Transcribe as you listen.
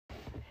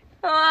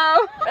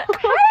Hello.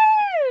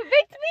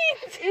 Baked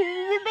beans.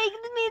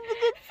 Baked beans,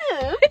 good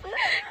soup.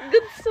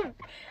 Good soup.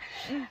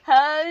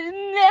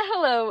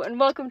 Hello and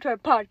welcome to our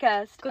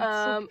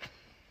podcast.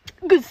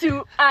 Good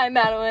soup. I'm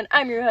Madeline.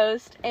 I'm your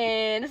host,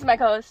 and this is my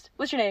co-host.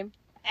 What's your name?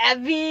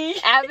 Abigail.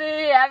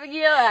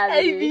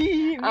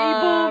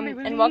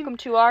 Mabel. And welcome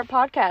to our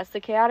podcast, The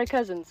Chaotic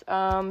Cousins.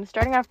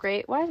 Starting off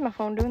great. Why is my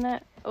phone doing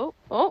that? Oh,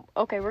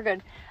 okay, we're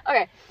good.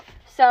 Okay,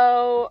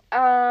 so,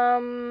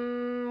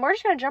 we're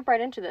just gonna jump right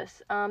into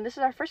this. This is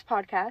our first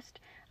podcast.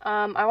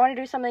 I want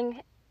to do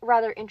something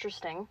rather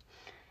interesting.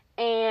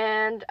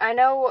 And I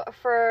know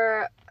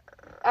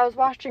I was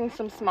watching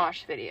some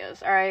Smosh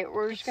videos, alright?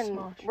 We're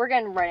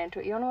getting right into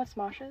it. You don't know what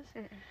Smosh is?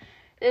 Mm-mm.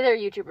 They're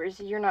YouTubers.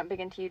 You're not big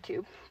into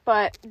YouTube.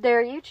 But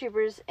they're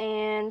YouTubers,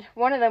 and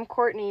one of them,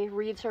 Courtney,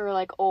 reads her,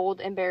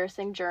 old,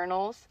 embarrassing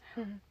journals,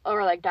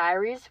 or,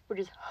 diaries, which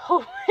is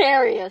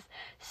hilarious.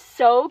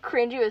 So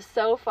cringy. It was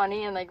so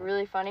funny and,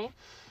 really funny.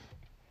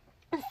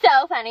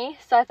 So funny.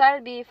 So I thought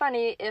it'd be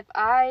funny if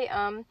I,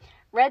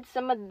 read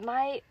some of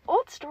my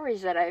old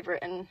stories that I've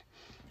written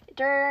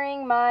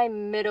during my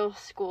middle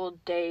school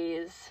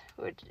days,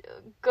 which,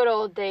 good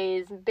old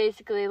days.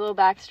 Basically, a little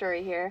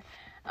backstory here.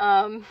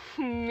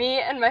 Me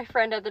and my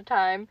friend at the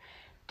time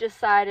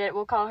decided,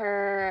 we'll call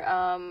her,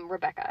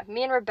 Rebecca.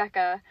 Me and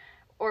Rebecca,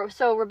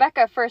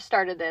 Rebecca first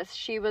started this.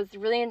 She was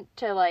really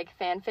into,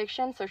 fan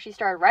fiction, so she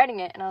started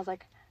writing it, and I was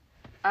like,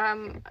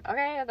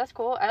 okay, that's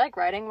cool. I like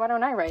writing. Why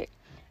don't I write?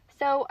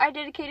 So I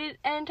dedicated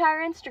an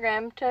entire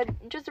Instagram to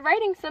just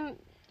writing some,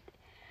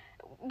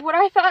 what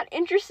I thought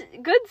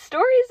good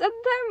stories at the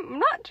time. I'm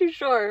not too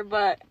sure,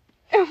 but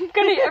I'm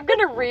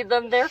gonna read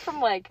them. They're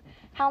from,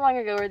 how long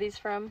ago are these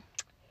from?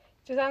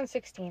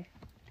 2016.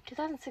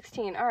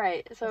 2016. All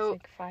right. So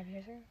that's 5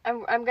 years ago.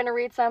 I'm gonna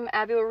read some.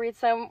 Abby will read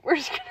some. We're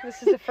just gonna.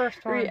 This is the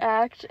first one.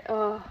 React.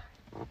 Oh,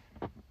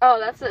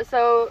 that's it.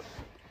 So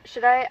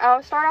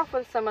I'll start off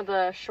with some of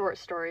the short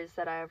stories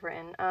that I have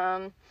written.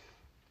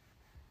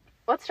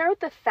 Let's start with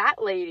the fat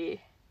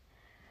lady.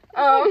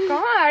 Oh my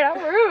God,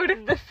 how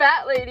rude. The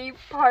fat lady,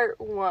 part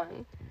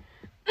 1.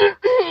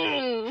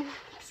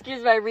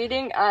 Excuse my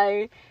reading.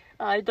 I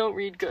don't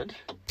read good.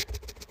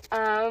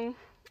 I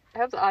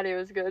hope the audio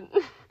is good.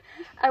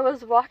 I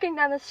was walking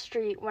down the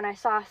street when I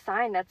saw a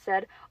sign that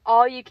said,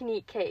 "All you can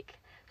eat cake."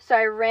 So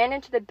I ran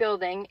into the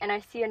building and I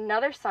see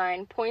another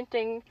sign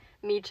pointing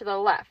me to the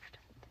left.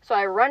 So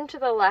I run to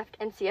the left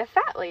and see a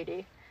fat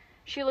lady.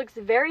 She looks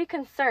very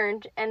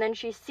concerned, and then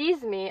she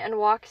sees me and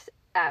walks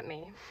at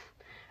me.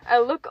 I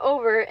look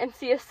over and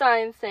see a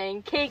sign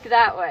saying, "Cake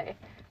that way."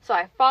 So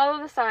I follow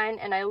the sign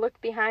and I look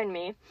behind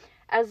me.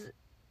 As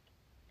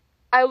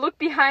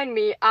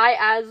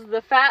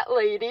the fat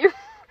lady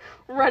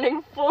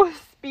running full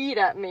speed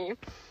at me.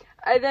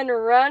 I then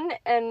run,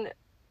 and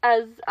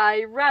as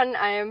I run,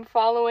 I am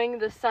following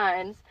the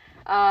signs.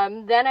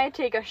 Then I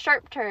take a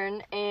sharp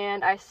turn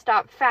and I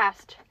stop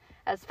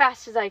as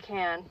fast as I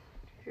can.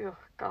 Oh,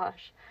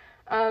 gosh.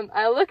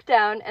 I look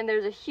down and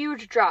there's a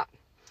huge drop.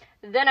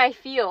 Then I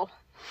feel.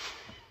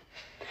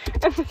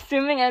 I'm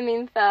assuming I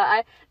mean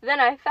fell.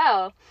 Then I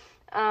fell.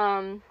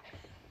 Then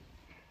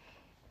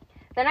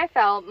I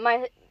fell.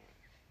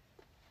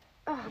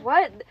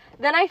 What?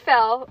 Then I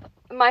fell,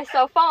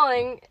 myself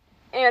falling,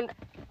 and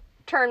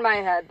turned my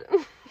head.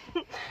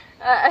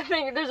 I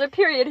think there's a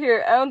period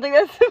here. I don't think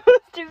that's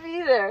supposed to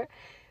be there.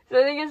 So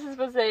I think it's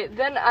supposed to say,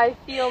 then I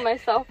feel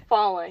myself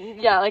falling.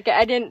 Yeah,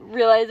 I didn't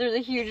realize there was a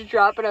huge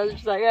drop, and I was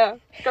just like, oh,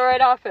 go right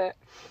off it.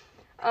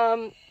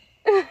 Oh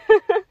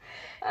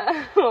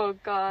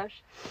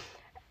gosh.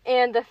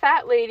 And the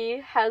fat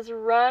lady has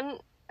ran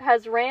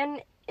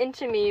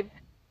into me,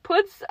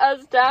 puts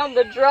us down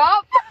the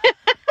drop.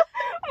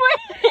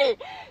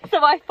 Wait.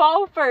 So I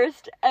fall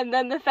first, and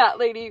then the fat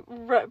lady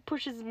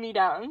pushes me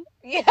down.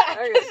 Yeah.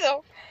 Okay.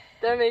 So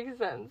that makes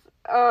sense.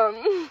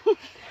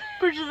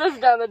 Pushes us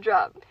down the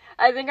drop.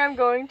 I think I'm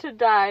going to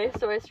die,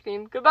 so I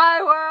scream,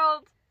 "Goodbye,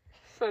 world!"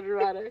 So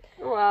dramatic.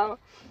 Wow.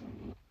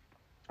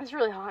 It's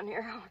really hot in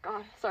here. Oh my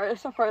God. Sorry,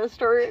 that's not part of the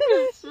story.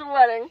 It's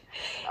sweating.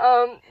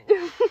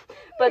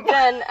 But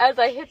then, as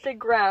I hit the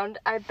ground,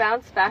 I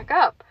bounce back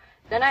up.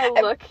 Then I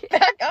look.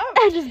 Back up?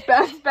 I just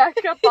bounce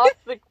back up off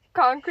the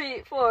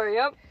concrete floor,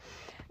 yep.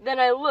 Then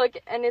I look,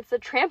 and it's a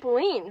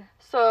trampoline.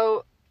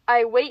 So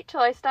I wait till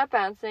I stop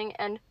bouncing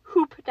and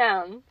hoop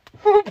down.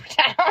 Hoop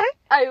down?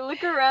 I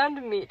look around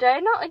me. Did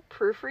I not,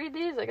 proofread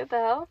these? What the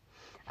hell?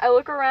 I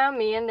look around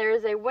me, and there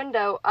is a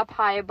window up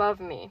high above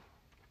me.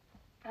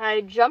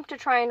 I jump to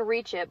try and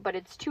reach it, but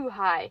it's too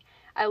high.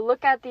 I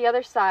look at the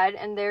other side,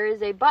 and there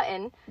is a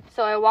button,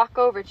 so I walk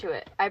over to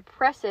it. I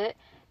press it,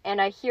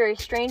 and I hear a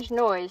strange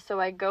noise, so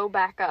I go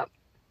back up.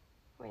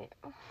 Wait.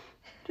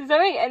 Does that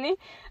make any?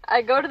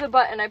 I go to the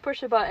button, I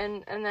push the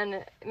button, and then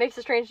it makes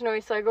a strange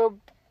noise, so I go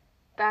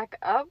back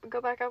up. I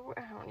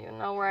don't even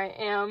know where I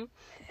am.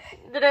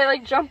 Did I,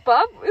 jump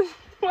up?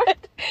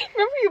 What?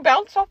 Remember you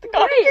bounced off the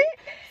concrete? Wait.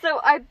 So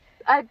I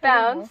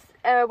bounce,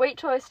 and I wait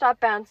till I stop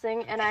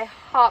bouncing, and I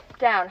hop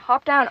down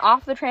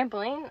off the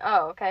trampoline.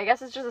 Oh, okay, I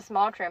guess it's just a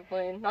small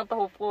trampoline, not the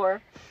whole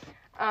floor.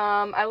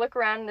 I look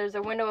around and there's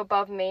a window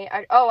above me.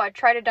 I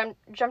try to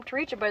jump to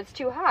reach it, but it's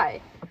too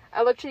high.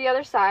 I look to the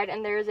other side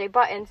and there's a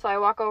button, so I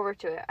walk over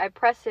to it. I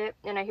press it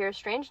and I hear a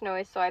strange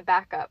noise, so I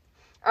back up.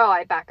 Oh,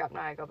 I back up,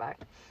 now I go back.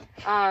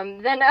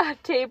 Then a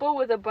table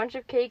with a bunch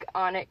of cake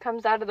on it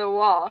comes out of the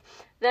wall.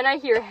 Then I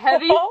hear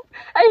heavy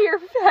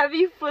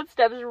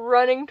footsteps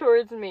running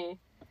towards me.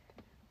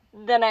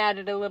 Then I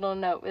added a little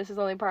note. This is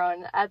only part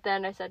one. At the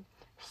end I said,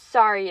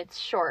 "Sorry, it's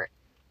short."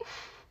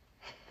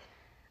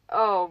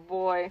 Oh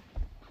boy.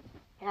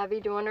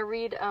 Abby, do you want to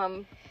read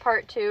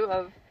part 2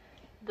 of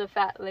The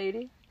Fat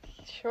Lady?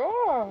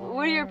 Sure.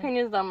 What are your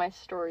opinions on my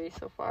story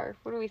so far?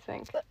 What do we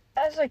think?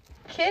 As a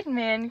kid,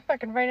 man, you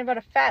fucking writing about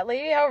a fat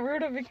lady. How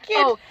rude of a kid.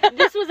 Oh,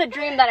 this was a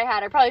dream that I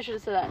had. I probably should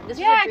have said that. This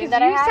was a dream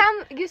that I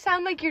had. You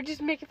sound like you're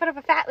just making fun of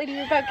a fat lady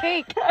about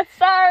cake.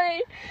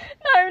 Sorry.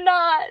 No, I'm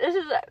not.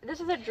 This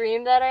is a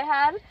dream that I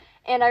had.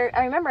 And I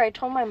remember I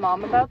told my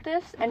mom about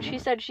this, and she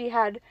said she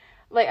had,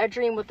 like, a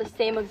dream with the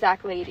same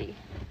exact lady.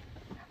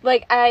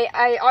 Like,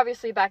 I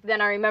obviously back then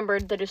I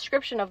remembered the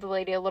description of the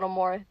lady a little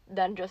more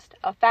than just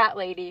a fat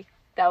lady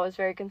that was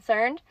very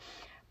concerned.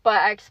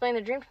 But I explained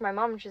the dream to my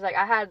mom, and she's like,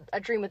 I had a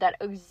dream with that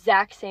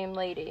exact same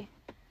lady.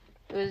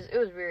 It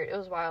was weird. It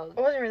was wild.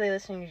 I wasn't really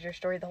listening to your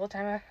story the whole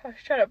time. I was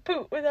trying to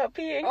poop without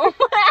peeing. Oh,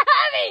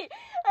 Abby!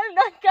 I'm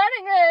not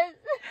cutting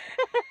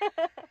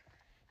this!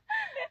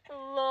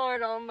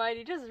 Lord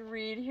almighty, just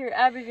read. Here,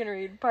 Abby's gonna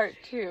read part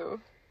 2.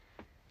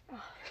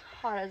 Oh,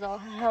 hot as all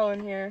hell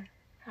in here.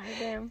 God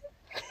damn.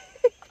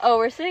 Oh,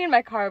 we're sitting in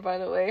my car, by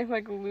the way,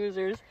 like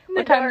losers.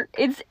 What time?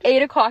 It's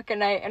 8 o'clock at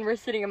night, and we're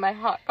sitting in my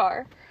hot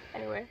car.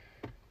 Anyway.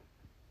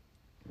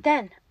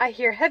 Then I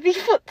hear heavy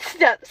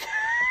footsteps.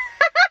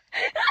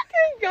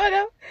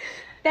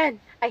 Then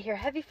I hear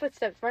heavy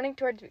footsteps running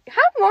towards me.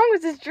 How long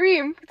was this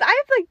dream? Because I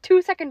have like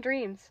 2-second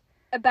dreams.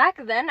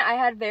 Back then, I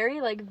had very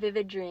like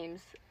vivid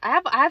dreams.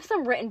 I have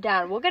some written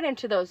down. We'll get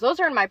into those. Those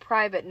are in my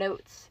private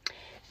notes.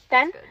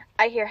 Then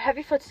I hear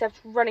heavy footsteps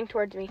running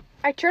towards me.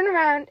 I turn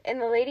around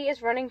and the lady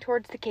is running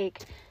towards the cake.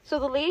 So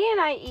the lady and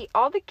I eat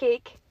all the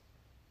cake.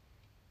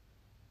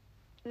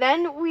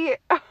 Then we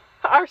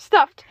are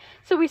stuffed.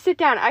 So we sit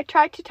down. I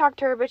try to talk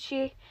to her, but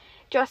she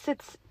just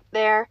sits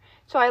there.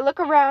 So I look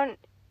around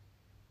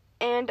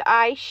and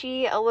I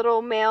see a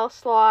little mail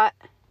slot.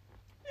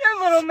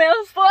 Your little mail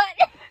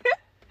slut.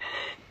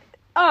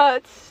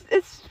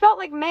 It's spelled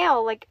like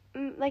mail, like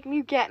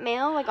you get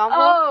mail, like envelope.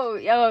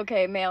 Oh,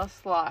 okay, mail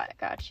slot.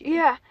 Got you.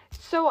 Yeah.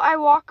 So I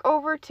walk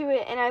over to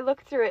it and I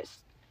look through it.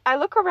 I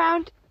look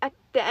around at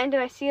the end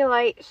and I see a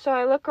light. So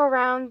I look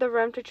around the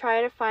room to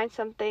try to find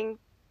something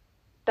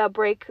that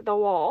break the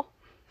wall.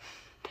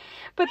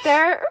 But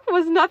there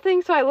was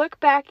nothing, so I look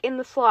back in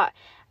the slot.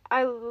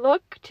 I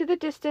look to the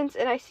distance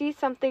and I see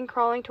something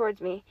crawling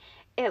towards me.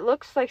 It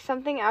looks like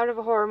something out of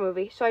a horror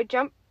movie. So I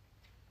jump.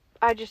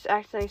 I just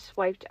accidentally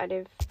swiped out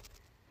of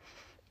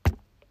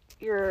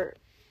your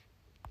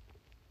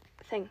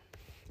thing.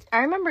 I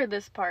remember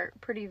this part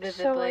pretty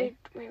vividly.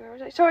 Where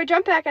was I? So I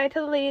jump back and I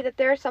tell the lady that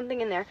there is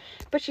something in there.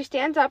 But she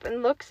stands up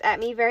and looks at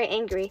me very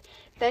angry.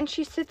 Then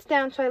she sits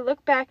down, so I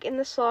look back in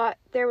the slot.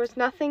 There was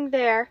nothing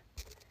there.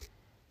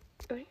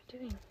 What are you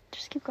doing?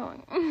 Just keep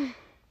going.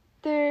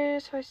 There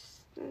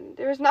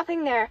was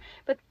nothing there.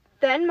 But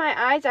then my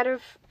eyes out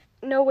of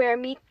nowhere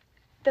meet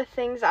the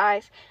thing's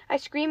eyes. I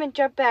scream and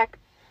jump back.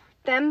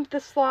 Then the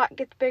slot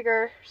gets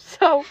bigger,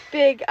 so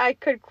big I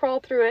could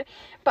crawl through it,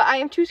 but I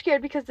am too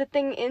scared because the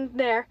thing in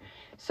there.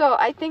 So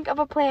I think of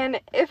a plan.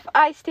 If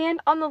I stand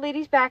on the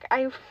lady's back,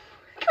 I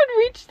could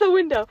reach the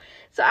window.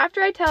 So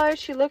after I tell her,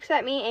 she looks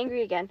at me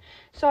angry again.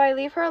 So I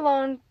leave her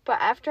alone, but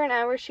after an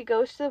hour, she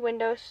goes to the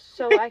window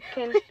so I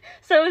can...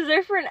 So I was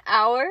there for an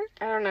hour?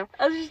 I don't know.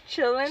 I was just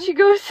chilling? She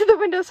goes to the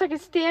window so I can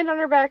stand on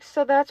her back,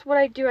 so that's what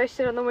I do. I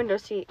sit on the window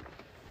seat.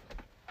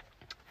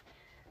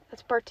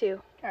 That's part 2.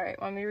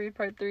 Alright, want me to read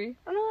part 3?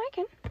 Oh, no, I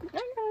can.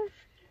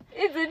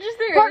 It's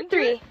interesting. Part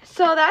 3.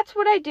 So that's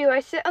what I do. I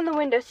sit on the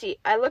window seat.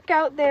 I look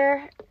out.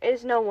 There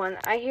is no one.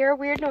 I hear a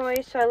weird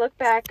noise, so I look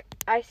back.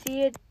 I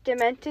see a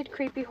demented,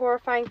 creepy,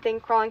 horrifying thing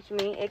crawling to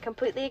me. It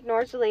completely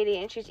ignores the lady,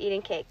 and she's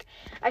eating cake.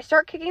 I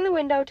start kicking the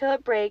window till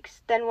it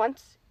breaks. Then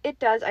once it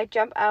does, I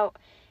jump out,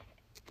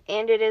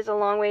 and it is a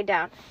long way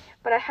down.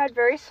 But I had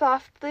very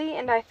softly,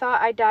 and I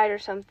thought I died or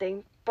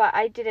something. But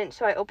I didn't,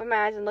 so I open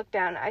my eyes and look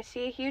down. I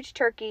see a huge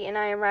turkey, and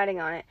I am riding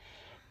on it.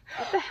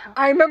 What the hell?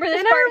 I remember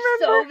this part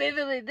so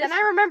vividly. Then I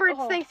remember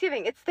it's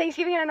Thanksgiving. It's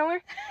Thanksgiving out of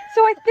nowhere.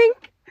 So I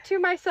think to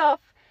myself,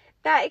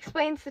 that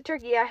explains the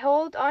turkey. I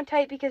hold on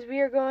tight because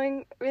we are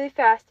going really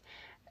fast.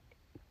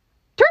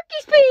 Turkey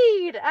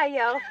speed! I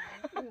yell.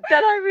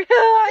 Then I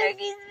realize...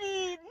 Turkey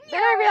speed!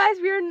 Then I realize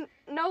we are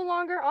no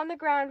longer on the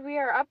ground. We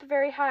are up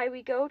very high.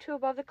 We go to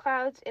above the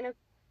clouds in a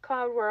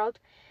cloud world.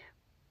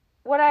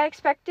 What I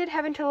expected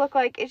heaven to look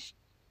like is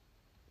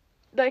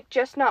like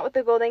just not with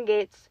the golden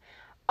gates.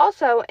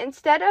 Also,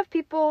 instead of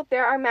people,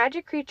 there are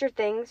magic creature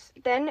things.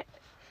 Then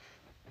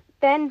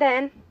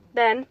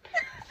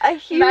a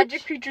huge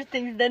magic creature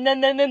things.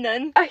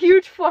 Then. A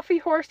huge fluffy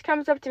horse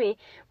comes up to me.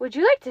 Would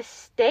you like to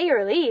stay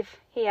or leave?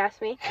 He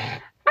asked me.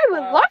 I I would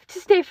Wow. love to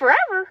stay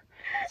forever.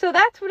 So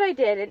that's what I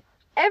did. And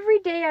every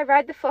day I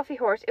ride the fluffy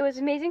horse. It was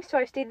amazing, so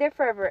I stayed there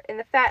forever. And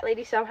the fat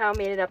lady somehow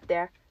made it up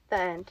there. The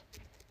end.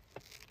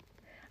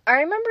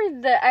 I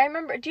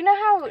remember. Do you know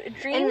how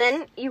dreams? And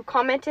then you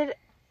commented.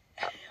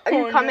 Oh,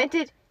 no.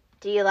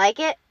 Do you like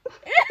it? Is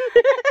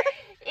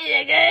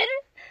it good?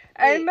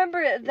 I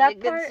remember that Is it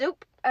good part.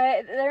 soup? I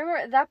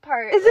remember that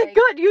part. Is it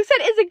good? You said,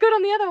 is it good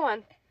on the other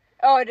one?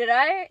 Oh, did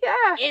I?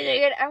 Yeah. Is it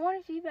good? I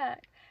want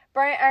feedback.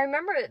 Brian, I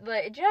remember,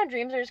 like, do you know how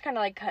dreams are just kind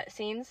of like cut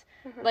scenes?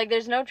 Mhm. Like,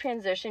 there's no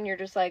transition. You're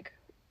just, like,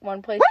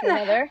 one place What to the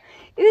another. And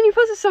then you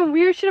posted some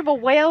weird shit of a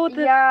whale with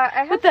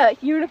the with the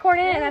unicorn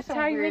in it, and Yeah, that's some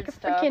how you weird make a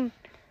stuff. freaking.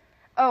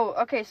 Oh,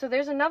 okay, so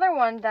there's another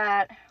one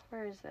that...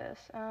 Where is this?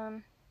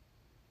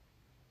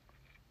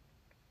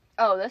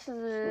 Oh, this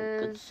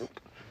Good is... soup.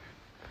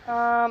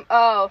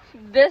 Oh,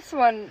 this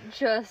one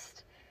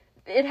just...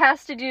 It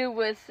has to do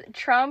with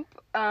Trump,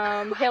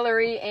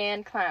 Hillary,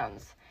 and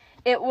clowns.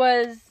 It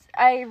was...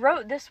 I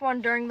wrote this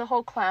one during the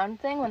whole clown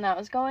thing when that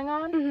was going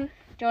on. Mhm. Do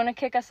you want to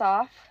kick us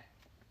off?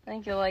 I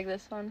think you'll like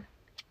this one.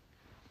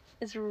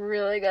 It's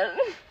really good.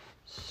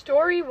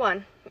 Story 1.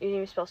 You didn't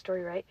even spell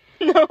story right.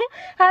 No?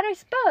 How do I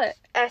spell it?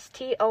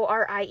 Storie.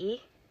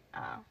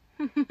 Oh.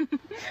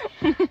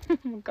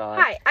 God.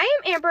 Hi, I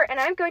am Amber, and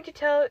I'm going to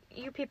tell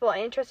you people an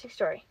interesting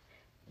story.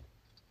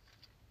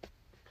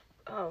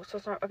 Oh, so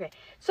it's not okay.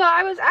 So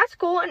I was at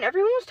school, and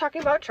everyone was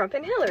talking about Trump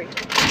and Hillary,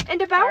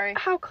 and about Sorry.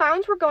 how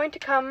clowns were going to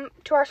come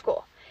to our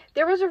school.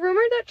 There was a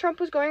rumor that Trump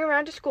was going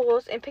around to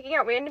schools and picking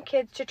out random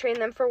kids to train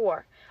them for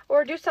war,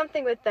 or do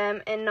something with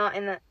them, and not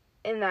in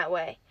that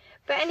way.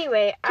 But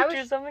anyway, I was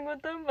do something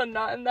with them, but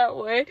not in that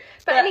way.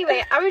 But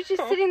anyway, I was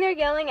just sitting there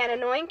yelling at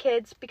annoying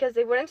kids because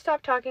they wouldn't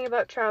stop talking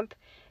about Trump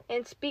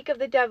and speak of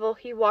the devil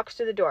he walks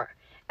through the door.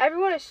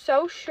 Everyone is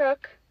so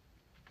shook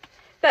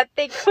that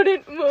they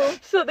couldn't move,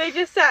 so they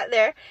just sat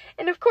there.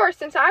 And of course,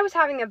 since I was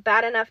having a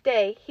bad enough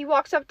day, he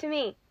walks up to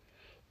me.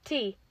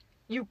 T,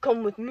 you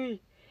come with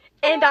me.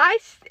 And I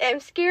am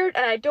scared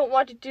and I don't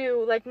want to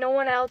do like no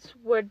one else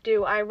would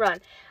do. I run.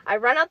 I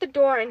run out the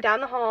door and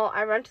down the hall.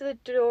 I run to the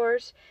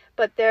doors,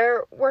 but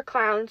there were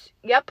clowns.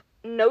 Yep,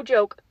 no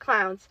joke,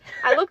 clowns.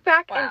 I look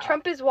back Wow. and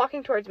Trump is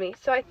walking towards me.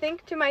 So I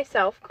think to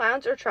myself,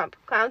 clowns or Trump?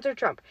 Clowns or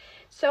Trump?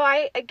 So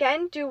I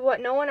again do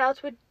what no one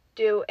else would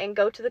do and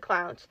go to the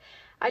clowns.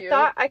 I Yep.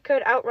 thought I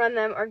could outrun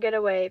them or get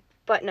away,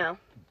 but no.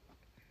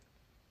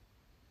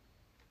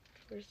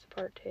 Where's the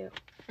part 2?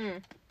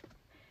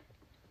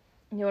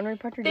 You want to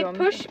report or do They you want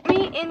me push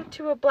me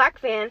into a black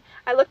van.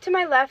 I look to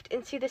my left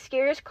and see the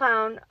scariest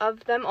clown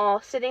of them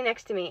all sitting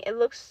next to me. It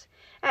looks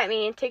at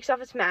me and takes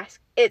off its mask.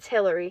 It's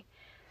Hillary.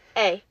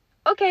 A.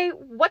 Okay,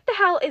 what the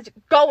hell is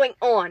going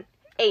on?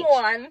 H.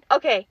 One.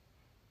 Okay,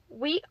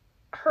 we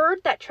heard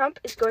that Trump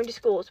is going to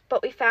schools,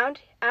 but we found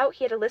out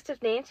he had a list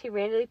of names he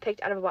randomly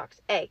picked out of a box.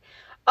 A.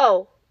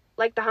 Oh,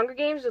 like the Hunger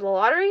Games or the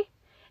lottery?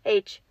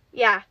 H.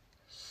 Yeah.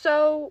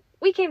 So,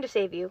 we came to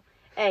save you.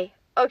 A.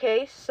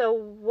 Okay, so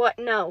what?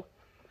 No.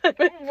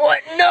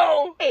 What?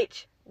 No.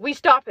 H. We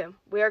stop him.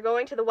 We are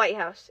going to the White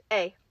House.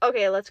 A.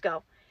 Okay, let's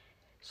go.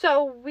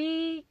 So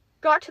we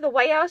got to the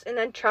White House and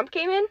then Trump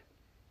came in?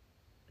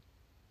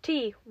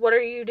 T. What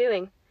are you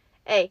doing?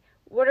 A.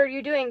 What are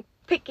you doing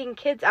picking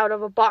kids out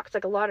of a box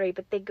like a lottery,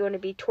 but they're going to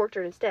be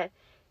tortured instead?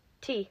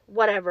 T.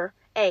 Whatever.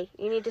 A.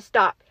 You need to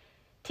stop.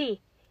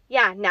 T.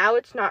 Yeah, now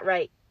it's not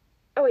right.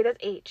 Oh, wait, that's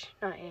H,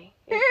 not A.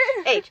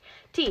 H.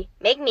 T.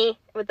 Make me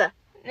with the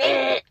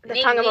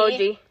tongue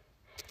emoji.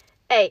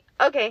 A.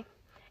 Okay.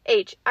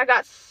 H. I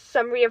got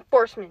some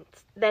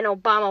reinforcements. Then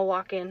Obama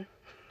walk in.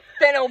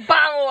 Then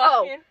Obama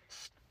walked in.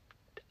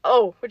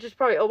 Oh, which is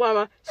probably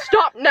Obama.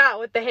 Stop now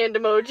with the hand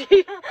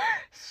emoji.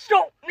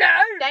 Stop now.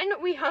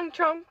 Then we hung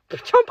Trump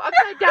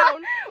upside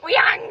down. We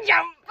hung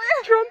Trump.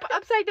 Trump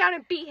upside down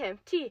and beat him.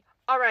 T.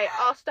 All right,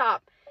 I'll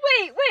stop.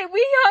 Wait,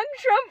 we hung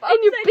Trump upside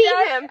And you beat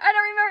down. him. I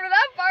don't remember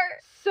that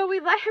part. So we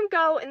let him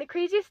go, and the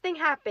craziest thing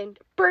happened.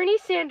 Bernie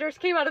Sanders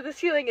came out of the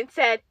ceiling and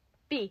said,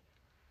 B.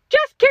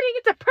 Just kidding,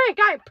 it's a prank.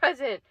 I am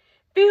president.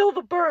 Feel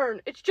the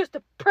burn. It's just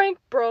a prank,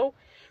 bro.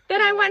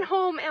 Then I went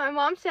home, and my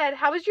mom said,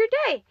 how was your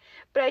day?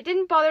 But I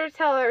didn't bother to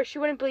tell her. She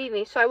wouldn't believe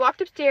me. So I walked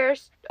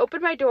upstairs,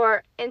 opened my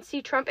door, and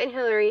see Trump and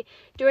Hillary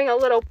doing a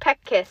little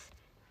peck kiss.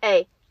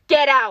 A.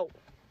 Get out.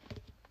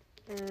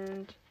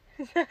 And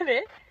Is that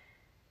it?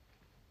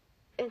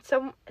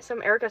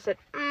 some Erica said,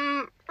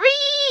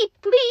 read,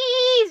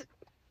 please.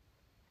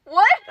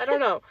 What? I don't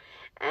know.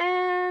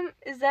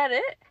 Is that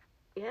it?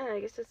 Yeah, I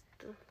guess it's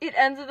It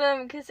ends with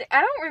them kissing.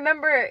 I don't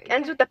remember.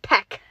 ends with the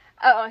peck.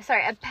 Oh,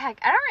 sorry, a peck.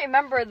 I don't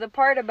remember the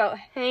part about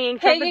Hanging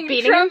Trump hanging and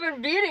beating Trump him.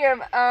 and beating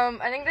him.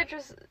 I think that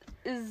just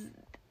is.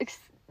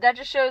 That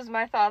just shows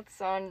my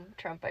thoughts on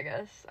Trump, I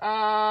guess.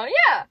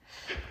 Yeah.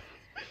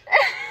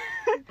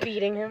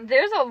 Beating him.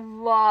 There's a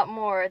lot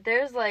more.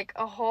 There's like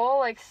a whole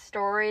like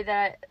story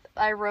that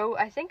I wrote.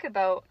 I think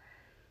about.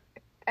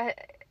 I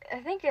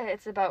think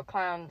it's about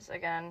clowns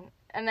again.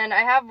 And then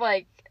I have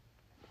like,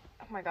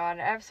 oh my god,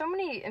 I have so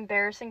many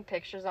embarrassing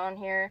pictures on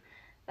here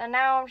that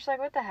now I'm just like,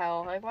 what the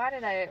hell? Like, why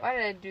did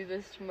I do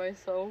this to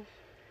myself?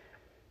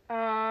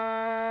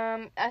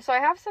 So I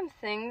have some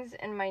things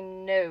in my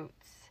notes.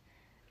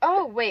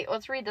 Oh, wait,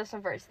 let's read this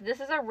one first. This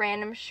is a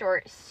random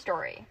short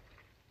story.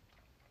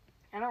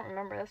 I don't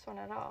remember this one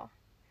at all.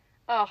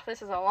 Oh,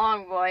 this is a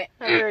long boy.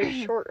 Not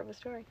very short of a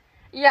story.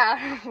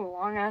 Yeah,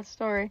 long ass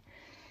story.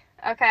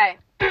 Okay.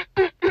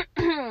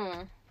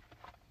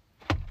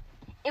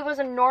 It was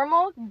a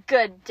normal,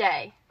 good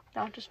day.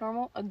 Not just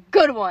normal, a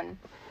good one.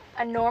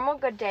 A normal,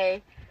 good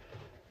day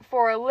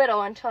for a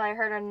little until I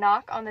heard a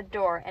knock on the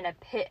door and a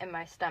pit in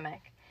my stomach.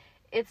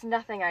 It's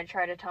nothing, I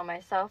try to tell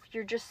myself.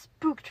 You're just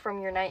spooked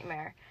from your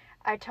nightmare.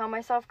 I tell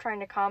myself, trying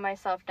to calm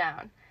myself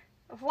down.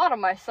 A lot of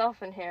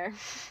myself in here.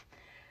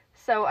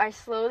 So I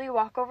slowly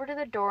walk over to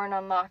the door and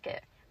unlock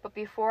it. But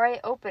before I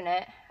open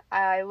it,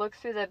 I look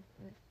through the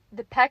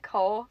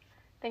peephole.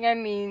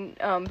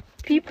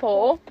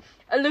 Peephole.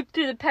 I looked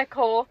through the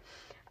peephole.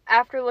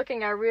 After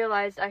looking, I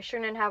realized I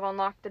shouldn't have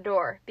unlocked the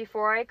door.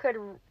 Before I could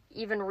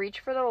even reach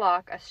for the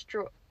lock,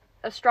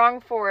 a strong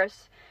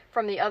force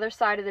from the other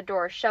side of the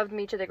door shoved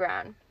me to the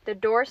ground. The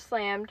door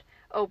slammed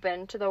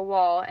open to the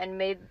wall and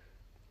made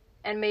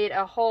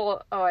a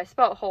hole. Oh, I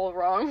spelled hole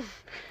wrong.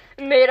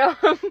 made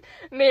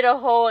a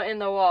hole in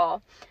the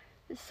wall.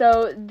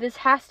 So this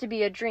has to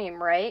be a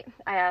dream, right?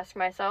 I asked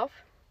myself.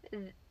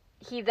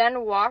 He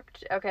then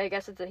walked. Okay, I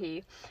guess it's a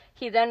he.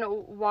 He then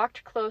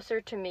walked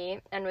closer to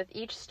me, and with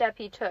each step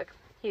he took,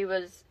 it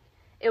was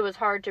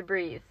hard to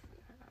breathe.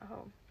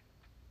 Oh,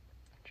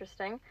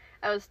 interesting.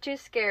 I was too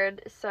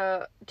scared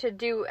to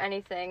do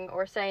anything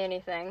or say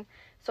anything,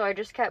 so I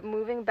just kept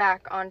moving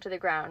back onto the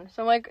ground.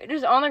 So I'm like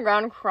just on the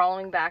ground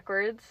crawling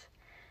backwards.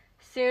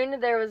 Soon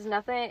there was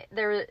nothing.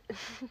 There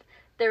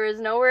was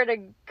nowhere to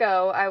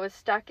go. I was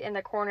stuck in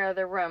the corner of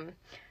the room.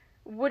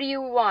 What do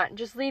you want?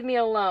 Just leave me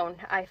alone,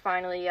 I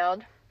finally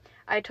yelled.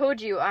 I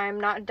told you I am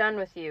not done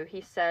with you,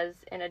 he says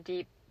in a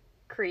deep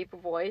creep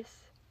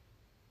voice.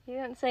 He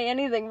didn't say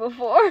anything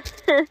before.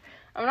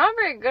 I'm not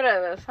very good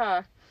at this,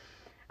 huh?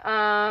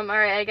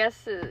 Alright, I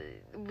guess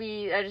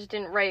I just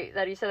didn't write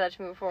that he said that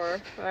to me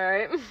before.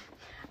 Alright.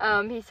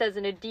 He says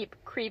in a deep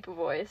creep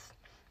voice.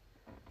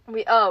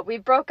 We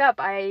broke up.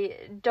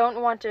 I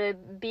don't want to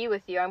be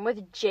with you. I'm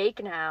with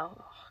Jake now.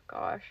 Oh,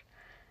 gosh.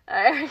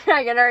 I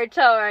can already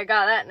tell where I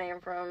got that name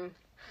from.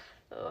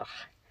 Ugh.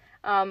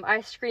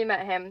 I scream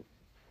at him.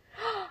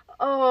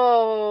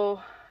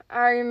 Oh,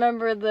 I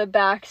remember the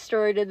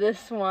backstory to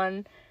this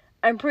one.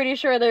 I'm pretty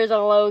sure there's a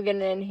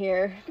Logan in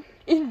here.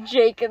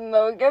 Jake and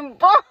Logan.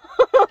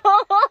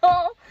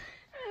 No!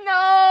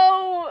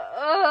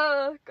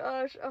 Oh,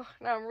 gosh. Oh,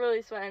 now I'm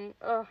really sweating.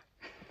 Oh.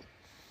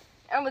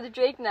 I'm with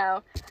Jake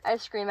now. I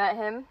scream at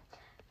him.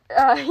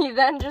 He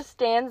then just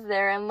stands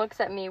there and looks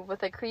at me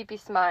with a creepy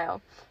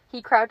smile.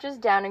 He crouches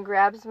down and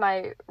grabs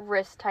my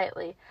wrist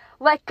tightly.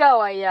 Let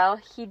go, I yell.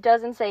 He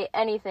doesn't say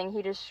anything.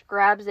 He just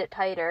grabs it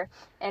tighter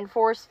and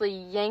forcefully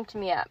yanked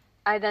me up.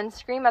 I then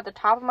scream at the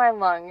top of my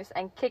lungs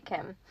and kick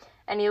him,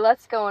 and he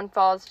lets go and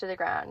falls to the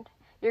ground.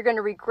 You're going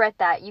to regret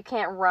that. You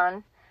can't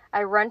run.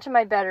 I run to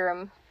my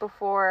bedroom.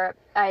 Before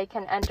I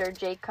can enter,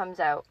 Jake comes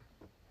out.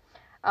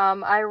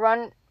 I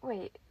run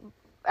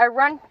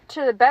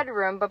to the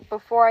bedroom, but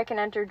before I can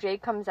enter,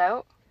 Jake comes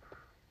out.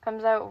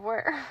 Comes out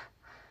where?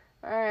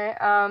 Alright,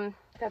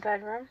 The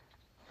bedroom.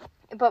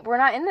 But we're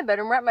not in the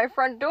bedroom, we're at my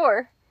front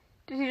door.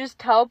 Did he just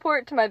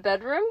teleport to my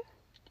bedroom?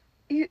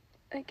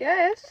 I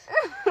guess.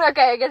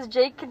 Okay, I guess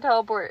Jake can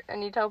teleport,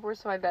 and he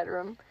teleports to my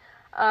bedroom.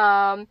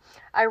 I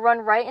run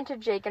right into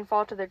Jake and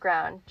fall to the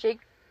ground.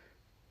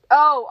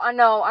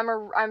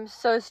 I'm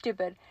so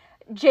stupid.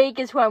 Jake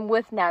is who I'm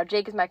with now.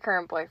 Jake is my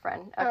current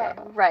boyfriend. Okay,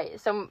 right.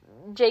 So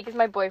Jake is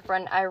my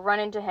boyfriend. I run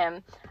into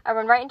him. I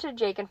run right into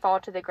Jake and fall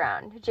to the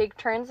ground. Jake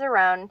turns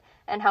around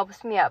and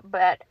helps me up,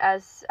 but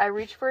as I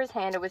reach for his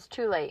hand, it was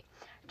too late.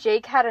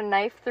 Jake had a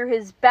knife through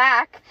his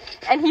back,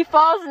 and he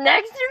falls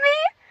next to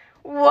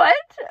me?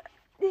 What?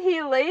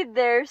 He laid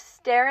there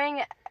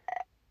staring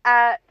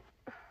at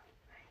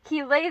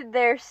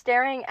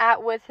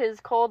with his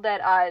cold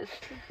dead eyes.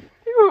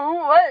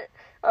 What?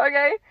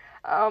 Okay.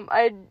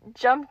 I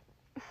jump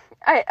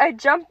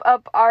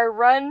up. I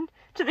run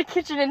to the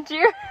kitchen in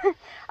tears.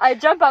 I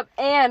jump up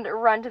and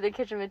run to the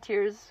kitchen with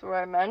tears, is what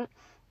I meant.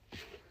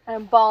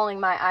 I'm bawling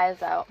my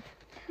eyes out.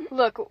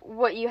 Look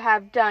what you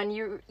have done.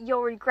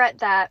 You'll regret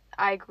that.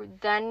 I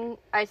then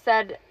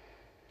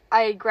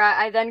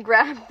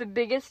grabbed the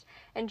biggest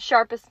and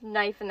sharpest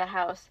knife in the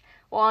house.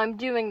 While I'm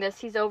doing this,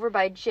 he's over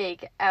by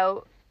Jake.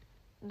 Out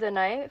the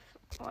knife?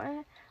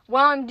 What?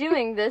 While I'm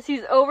doing this,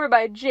 he's over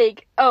by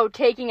Jake,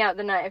 taking out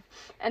the knife,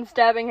 and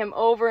stabbing him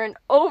over and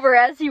over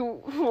as he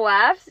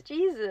laughs.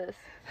 Jesus.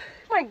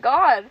 Oh my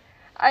God.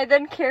 I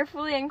then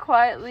carefully and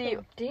quietly...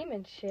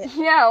 demon shit.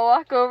 Yeah,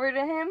 walk over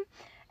to him,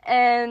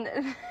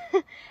 and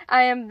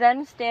I am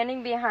then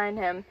standing behind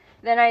him.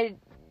 Then I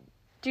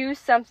do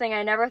something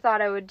I never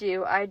thought I would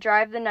do. I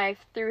drive the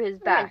knife through his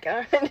back.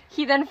 Oh my God.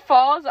 He then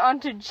falls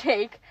onto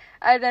Jake.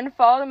 I then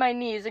fall to my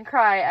knees and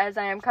cry as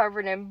I am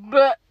covered in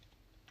but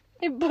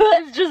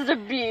it's just a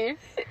B.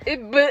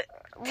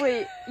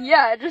 Wait,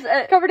 yeah, just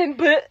covered in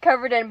but.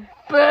 Covered in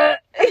but.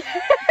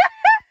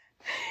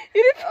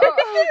 You didn't put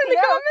it in the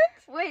no.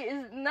 comments? Wait,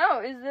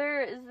 is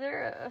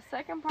there a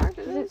second part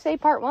to Does this? it say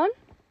part 1?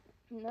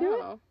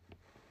 No.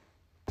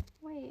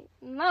 Wait,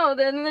 no,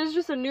 then there's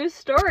just a new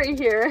story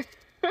here.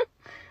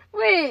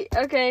 Wait,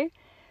 okay.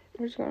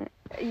 I'm just going.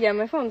 Yeah,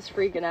 my phone's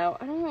freaking out.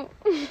 I don't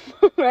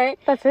right?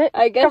 That's it?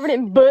 I guess Covered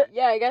in butt.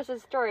 Yeah, I guess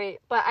it's a story.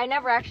 But I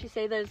never actually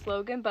say the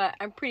slogan, but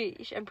I'm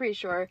pretty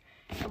sure.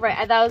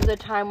 Right, that was the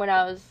time when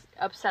I was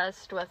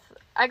obsessed with.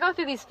 I go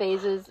through these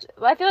phases.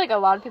 I feel like a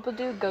lot of people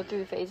do go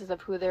through phases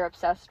of who they're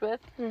obsessed with.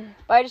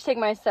 But I just take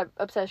my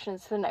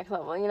obsessions to the next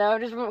level, you know?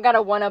 Just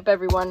gotta one-up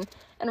everyone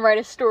and write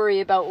a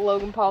story about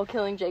Logan Paul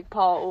killing Jake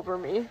Paul over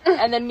me.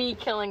 And then me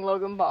killing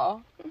Logan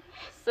Paul.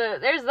 So,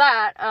 there's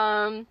that.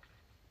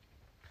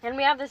 And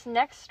we have this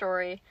next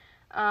story.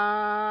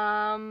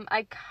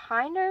 I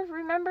kind of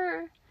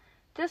remember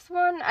this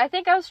one. I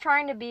think I was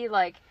trying to be,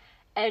 like,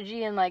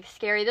 edgy and, like,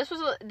 scary. This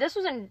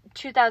was in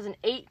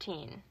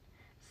 2018.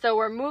 So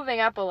we're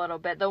moving up a little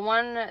bit. The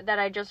one that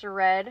I just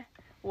read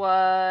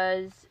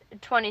was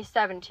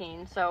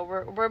 2017. So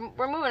we're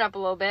moving up a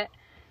little bit.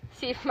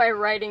 See if my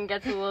writing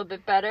gets a little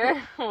bit better.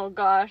 Oh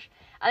gosh.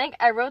 I think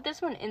I wrote this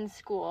one in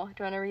school. Do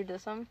you want to read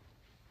this one?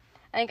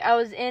 I think I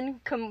was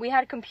we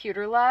had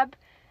computer lab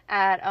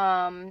at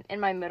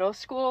in my middle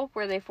school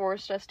where they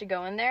forced us to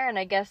go in there, and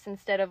I guess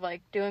instead of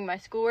like doing my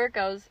schoolwork,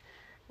 I was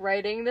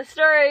writing the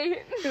story.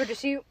 So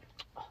just you.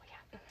 Oh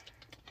yeah.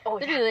 Oh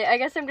yeah. Literally, I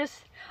guess I'm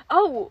just.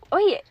 Oh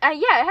yeah,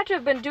 I had to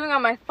have been doing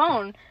on my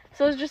phone.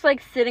 So it was just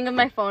like sitting with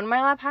my phone in my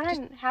lap. How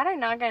did I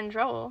not get in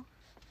trouble?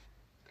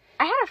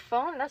 I had a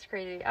phone. That's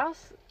crazy.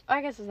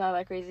 I guess it's not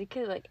that crazy.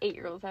 Kids like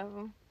 8-year-olds have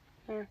them.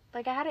 Yeah.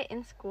 Like I had it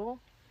in school.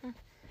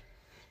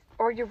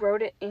 Or you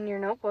wrote it in your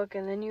notebook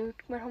and then you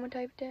went home and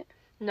typed it.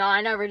 No,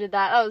 I never did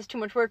that. That was too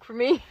much work for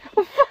me.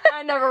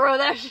 I never wrote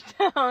that shit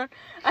down.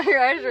 I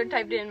just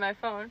typed it in my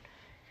phone,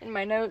 in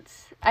my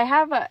notes. I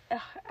have a.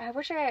 I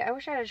wish I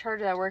had a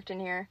charger that worked in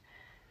here.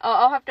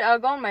 I'll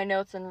go on my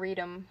notes and read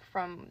them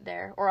from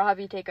there, or I'll have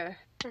you take a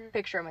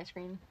picture of my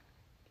screen.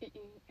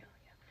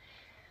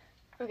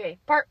 Okay,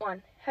 part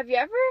 1. Have you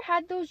ever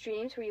had those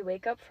dreams where you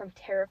wake up from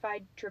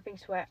terrified, dripping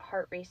sweat,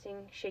 heart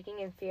racing, shaking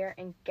in fear,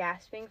 and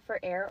gasping for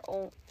air,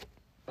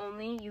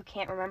 only you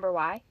can't remember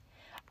why?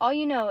 All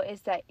you know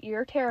is that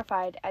you're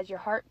terrified as your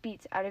heart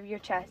beats out of your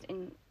chest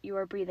and you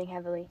are breathing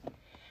heavily.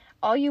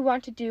 All you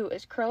want to do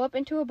is curl up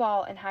into a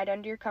ball and hide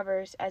under your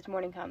covers as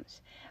morning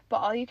comes. But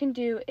all you can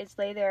do is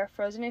lay there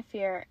frozen in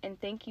fear and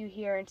think you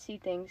hear and see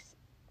things,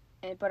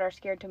 but are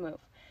scared to move.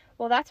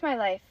 Well, that's my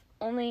life,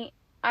 only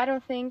I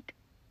don't think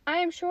I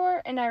am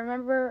sure, and I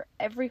remember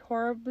every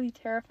horribly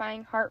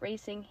terrifying,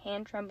 heart-racing,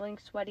 hand-trembling,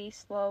 sweaty,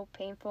 slow,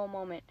 painful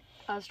moment.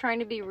 I was trying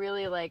to be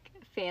really, like,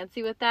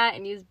 fancy with that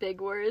and use big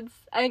words.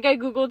 I think I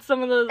googled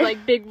some of those,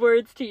 like, big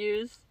words to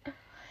use.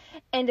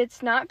 And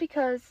it's not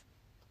because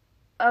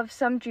of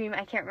some dream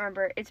I can't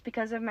remember. It's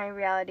because of my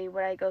reality,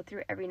 what I go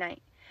through every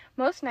night.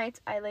 Most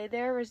nights, I lay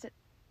there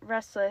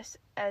restless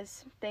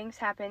as things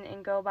happen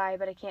and go by,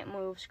 but I can't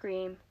move,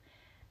 scream,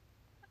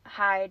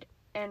 hide,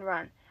 and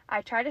run.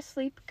 I try to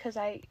sleep because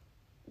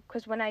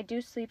when I do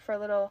sleep for a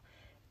little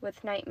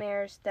with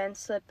nightmares, then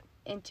slip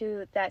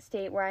into that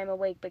state where I'm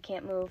awake but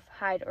can't move,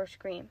 hide, or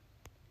scream.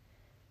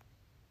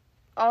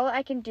 All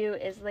I can do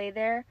is lay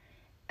there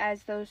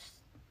as those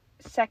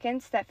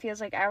seconds that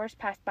feels like hours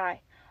pass by.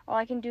 All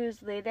I can do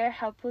is lay there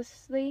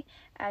helplessly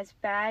as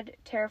bad,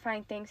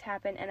 terrifying things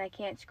happen and I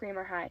can't scream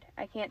or hide.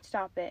 I can't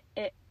stop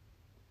it.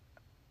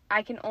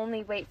 I can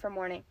only wait for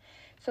morning.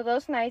 So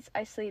those nights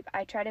I sleep,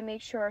 I try to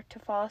make sure to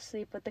fall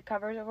asleep with the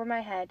covers over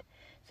my head,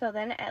 so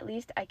then at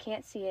least I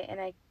can't see it and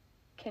I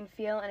can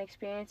feel and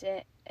experience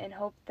it and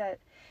hope that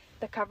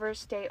the covers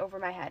stay over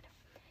my head.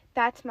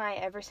 That's my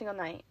every single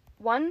night.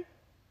 One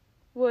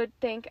would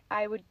think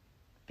I would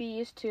be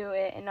used to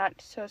it and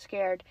not so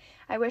scared.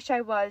 I wish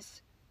I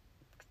was,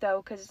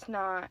 though, because it's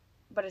not,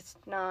 but it's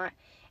not.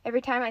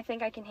 Every time I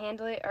think I can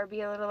handle it or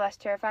be a little less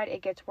terrified,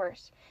 it gets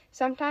worse.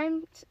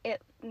 Sometimes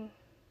it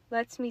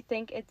lets me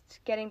think it's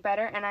getting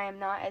better and I am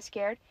not as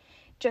scared,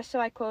 just so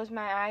I close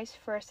my eyes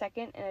for a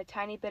second in a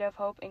tiny bit of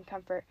hope and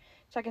comfort,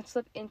 so I can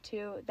slip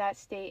into that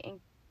state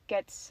and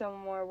get some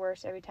more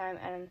worse every time,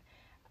 and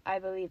I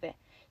believe it.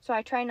 So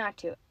I try not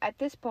to. At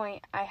this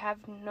point, I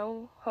have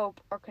no hope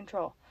or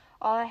control.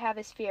 All I have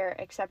is fear,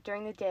 except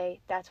during the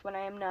day. That's when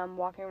I am numb,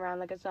 walking around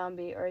like a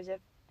zombie, or as if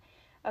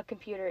a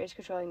computer is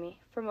controlling me.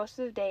 For most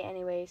of the day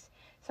anyways.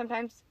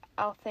 Sometimes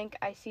I'll think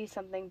I see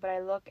something, but I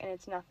look and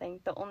it's nothing.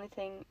 The only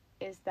thing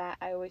is that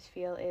I always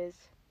feel is...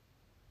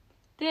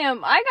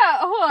 Damn,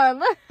 hold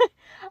on.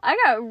 I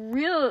got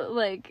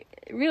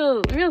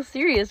real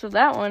serious with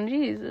that one.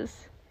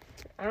 Jesus.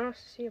 I don't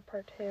see a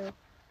part 2.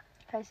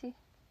 Can I see?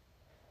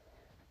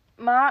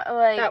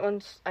 That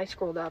one's, I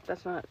scrolled up.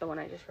 That's not the one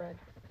I just read.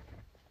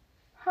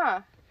 Huh.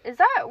 Is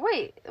that,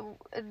 wait,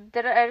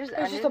 did I just... It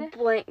was just a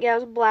blank, yeah, it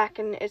was black,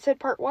 and it said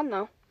part 1,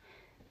 though.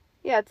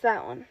 Yeah, it's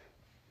that one.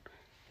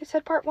 It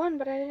said part 1,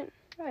 but I didn't...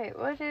 Wait,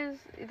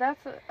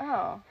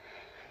 oh.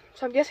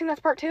 So I'm guessing that's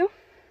part 2?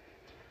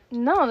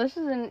 No, this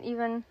isn't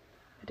even...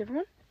 A different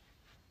one?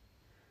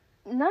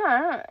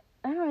 No,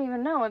 I don't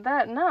even know what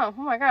that. No,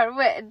 oh my god,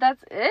 wait,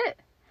 that's it?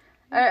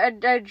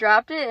 I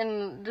dropped it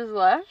and just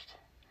left.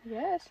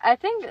 Yes. I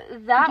think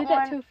that You did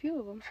that to a few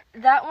of them.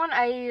 That one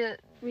I.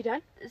 We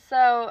done?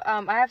 So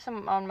I have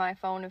some on my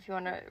phone if you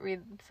want to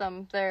read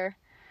some. They're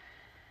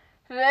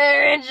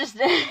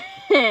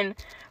interesting.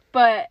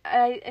 But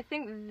I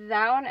think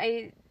that one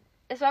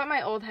it's at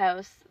my old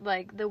house.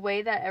 Like the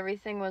way that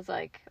everything was,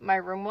 like my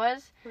room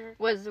was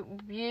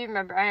you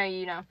remember? I know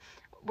you know.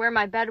 Where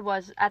my bed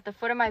was, at the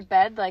foot of my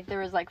bed, like there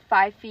was like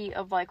 5 feet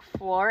of like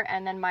floor,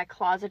 and then my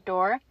closet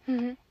door,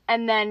 and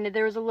then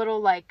there was a little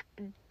like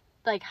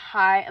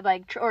high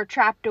or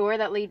trap door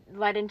that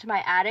led into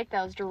my attic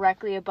that was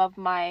directly above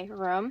my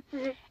room.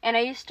 And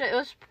I used to, it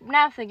was,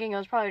 now thinking it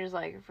was probably just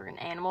like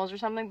freaking animals or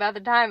something, but at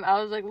the time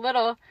I was like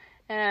little,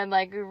 and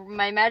like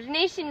my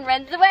imagination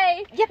runs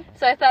away. Yep.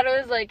 So I thought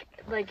it was like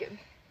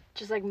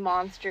just like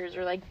monsters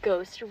or like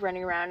ghosts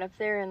running around up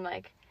there and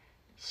like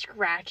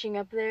scratching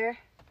up there.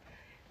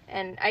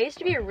 And I used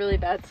to be a really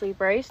bad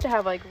sleeper. I used to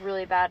have, like,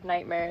 really bad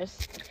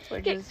nightmares,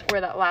 which is where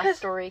that last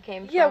story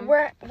came from. Yeah,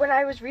 when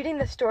I was reading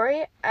the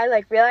story, I,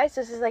 like, realized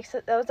this is, like,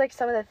 that was, like,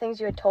 some of the things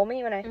you had told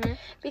me when I...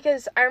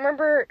 Because I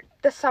remember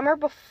the summer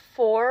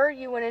before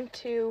you went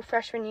into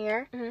freshman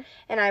year,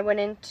 and I went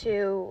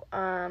into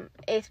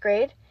 8th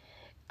grade,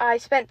 I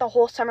spent the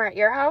whole summer at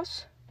your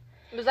house.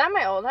 Was that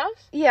my old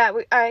house? Yeah,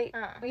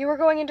 you were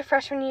going into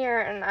freshman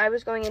year, and I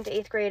was going into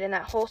 8th grade, and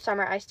that whole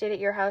summer I stayed at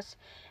your house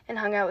and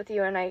hung out with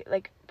you, and I,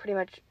 like, pretty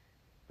much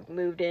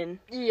moved in.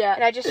 Yeah.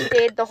 And I just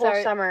stayed the whole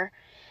summer.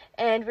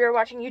 And we were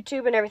watching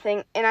YouTube and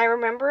everything. And I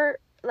remember,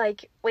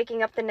 like,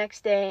 waking up the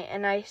next day,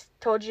 and I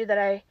told you that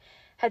I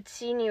had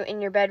seen you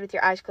in your bed with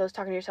your eyes closed,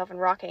 talking to yourself and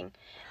rocking.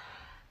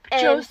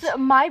 And Joseph,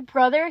 my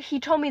brother, he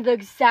told me the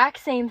exact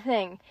same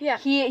thing. Yeah.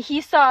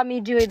 He saw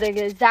me doing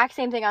the exact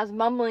same thing. I was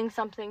mumbling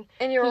something.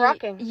 And you were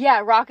rocking.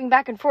 Yeah, rocking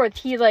back and forth.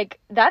 He, like,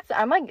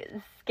 I'm, like,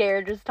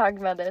 scared just talking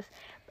about this.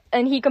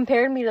 And he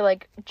compared me to,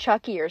 like,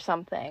 Chucky or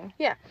something.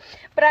 Yeah.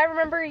 But I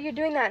remember you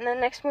doing that. And the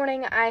next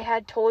morning, I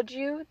had told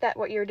you that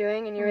what you were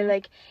doing. And you were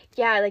like,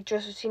 yeah, like,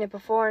 Joseph's seen it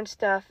before and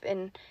stuff.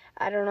 And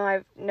I don't know,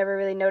 I've never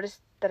really noticed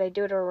that I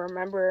do it or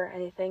remember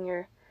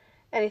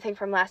anything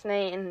from last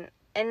night.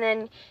 And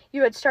then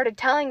you had started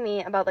telling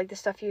me about, like, the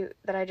stuff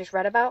that I just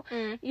read about.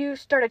 You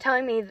started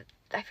telling me,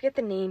 I forget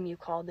the name you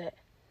called it.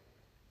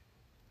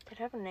 Did it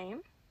have a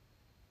name?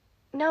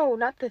 No,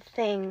 not the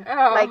thing.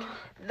 Oh. Like,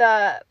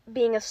 the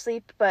being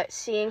asleep but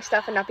seeing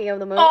stuff and not being able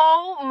to move.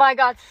 Oh my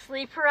god,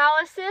 sleep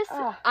paralysis.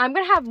 Oh. I'm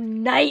gonna have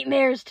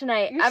nightmares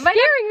tonight. You're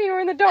scaring me, we're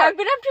in the dark. I'm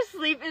gonna have to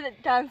sleep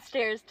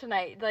downstairs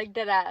tonight, like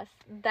dead ass.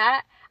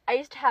 That, I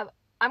used to have,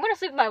 I'm gonna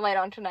sleep with my light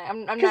on tonight.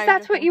 I'm not Because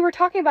that's what you were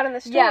talking about in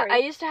the story. Yeah, I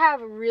used to have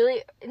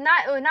really,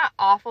 not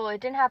awful,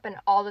 it didn't happen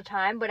all the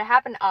time, but it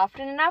happened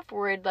often enough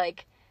where it'd,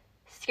 like,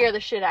 scare the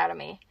shit out of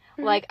me.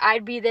 Like,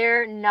 I'd be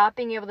there not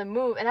being able to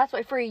move, and that's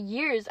why for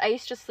years I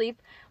used to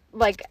sleep,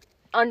 like,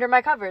 under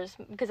my covers,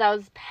 because I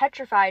was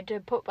petrified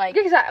to put, like...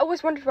 Because I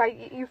always wondered why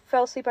you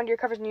fell asleep under your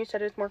covers and you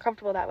said it was more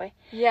comfortable that way.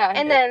 Yeah.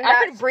 And then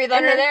I could breathe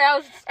under there, I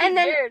was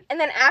scared. And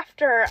then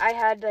after I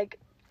had, like...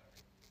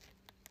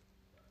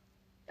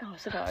 Oh,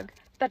 it's a dog.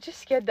 That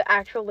just scared the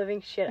actual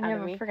living shit out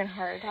of me. I have a freaking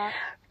heart attack.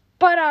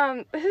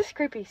 But, this is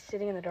creepy,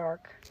 sitting in the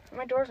dark.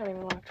 My door's not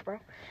even locked, bro.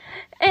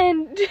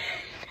 And...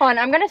 Hold on,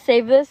 I'm gonna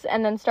save this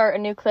and then start a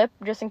new clip,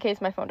 just in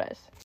case my phone dies.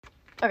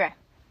 Okay.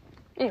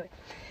 Anyway.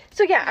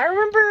 So, yeah, I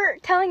remember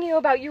telling you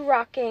about you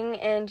rocking,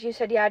 and you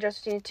said, yeah,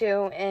 Josephine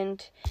too,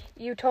 and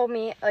you told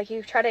me, like,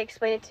 you tried to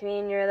explain it to me,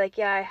 and you're like,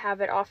 yeah, I have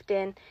it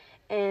often,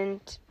 and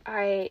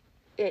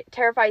it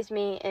terrifies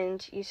me,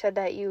 and you said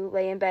that you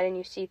lay in bed and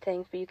you see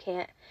things, but you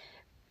can't,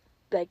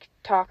 like,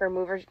 talk or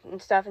move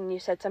and stuff, and you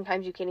said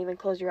sometimes you can't even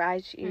close your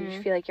eyes. You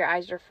just feel like your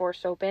eyes are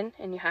forced open,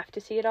 and you have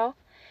to see it all.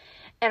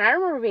 And I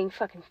remember being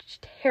fucking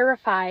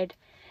terrified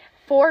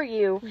for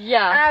you.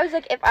 Yeah. And I was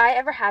like, if I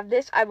ever have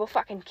this, I will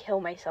fucking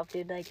kill myself,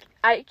 dude. Like,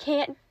 I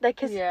can't, like,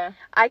 because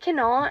I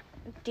cannot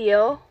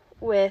deal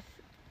with,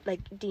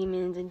 like,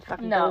 demons and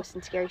fucking ghosts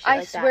and scary shit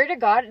like that. I swear to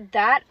God,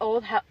 that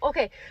old house...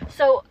 Okay,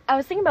 so I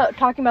was thinking about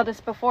talking about this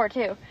before,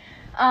 too.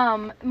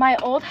 My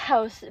old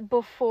house,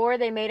 before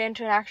they made it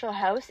into an actual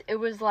house, it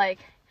was, like,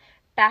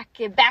 back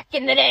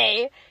in the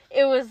day,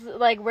 it was,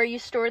 like, where you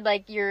stored,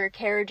 like, your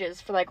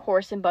carriages for, like,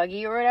 horse and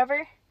buggy or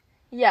whatever.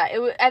 Yeah,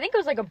 I think it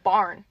was, like, a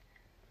barn.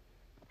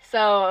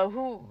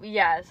 So,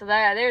 so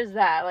there's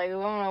that. Like, I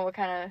don't know what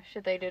kind of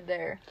shit they did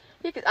there.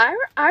 Yeah, because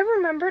I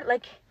remember,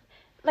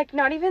 like,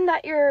 not even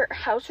that your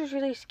house was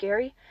really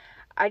scary.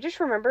 I just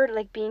remembered,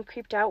 like, being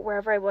creeped out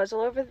wherever I was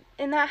all over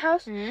in that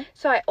house.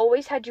 So I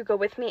always had you go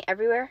with me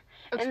everywhere.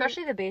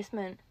 Especially the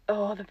basement.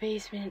 Oh, the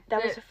basement.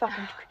 That was a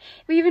fucking...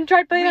 We even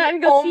tried playing that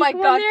and go see one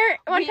there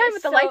one time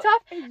with the lights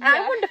off. And I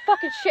wanted to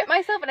fucking shit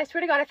myself. And I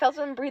swear to God, I felt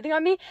someone breathing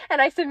on me.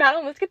 And I said,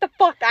 Madeline, let's get the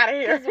fuck out of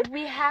here. Because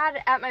we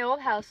had, at my old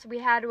house, we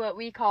had what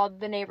we called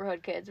the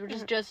neighborhood kids. Which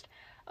is just,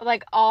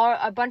 like,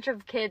 a bunch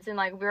of kids. And,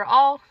 like, we were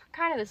all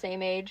kind of the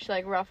same age.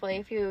 Like, roughly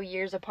a few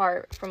years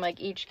apart from,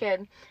 like, each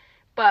kid.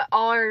 but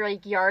all our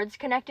like yards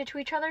connected to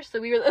each other, so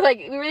we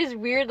were these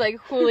weird like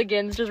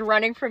hooligans just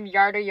running from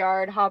yard to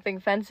yard, hopping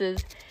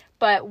fences.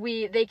 But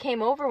they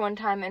came over one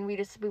time and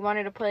we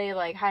wanted to play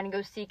like hide and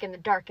go seek in the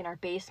dark in our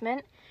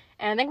basement,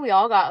 and I think we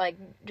all got like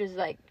just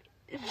like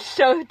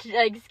so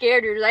like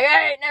scared. We were like, all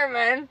right, never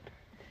mind.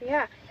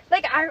 Yeah,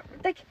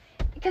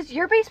 because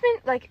your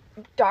basement, like,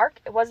 dark,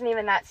 it wasn't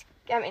even that,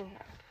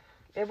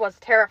 it was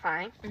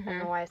terrifying. I don't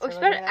know why I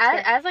said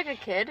as like a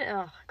kid,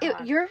 oh,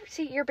 God.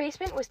 Your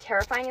basement was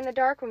terrifying in the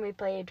dark when we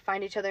played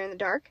Find Each Other in the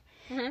Dark.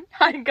 Mm-hmm.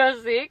 Hide and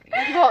go seek.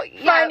 Well,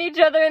 yeah. Find each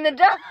other in the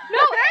dark. No,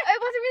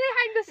 it wasn't really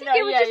hide and go seek. No,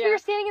 it was just we were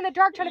standing in the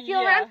dark trying to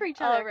feel around for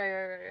each other.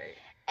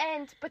 Oh,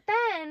 right. But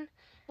then,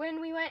 when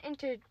we went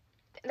into...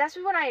 That's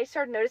when I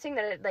started noticing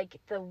that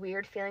the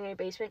weird feeling in your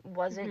basement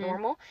wasn't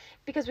normal,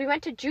 because we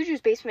went to Juju's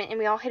basement and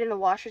we all hid in the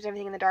washers and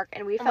everything in the dark,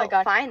 and we felt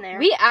fine there.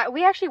 We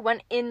actually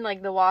went in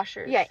like the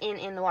washers. Yeah,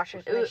 in the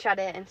washers, and they shut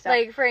it and stuff.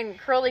 Like for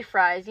Curly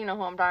Fries, you know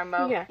who I'm talking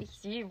about. Yeah.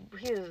 He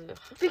was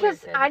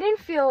because I didn't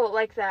feel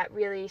like that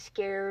really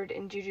scared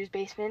in Juju's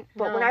basement,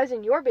 but when I was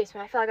in your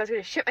basement, I felt like I was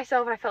gonna shit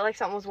myself, and I felt like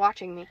something was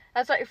watching me.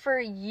 That's like for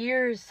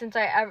years since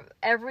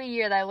every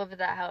year that I lived at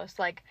that house,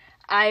 like.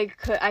 I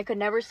could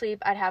never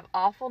sleep. I'd have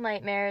awful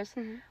nightmares.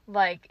 Mm-hmm.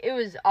 Like, it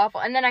was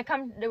awful. And then I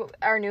come to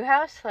our new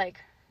house,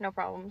 like, no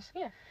problems.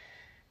 Yeah.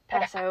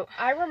 Pass out.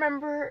 I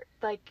remember,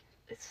 like,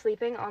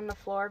 sleeping on the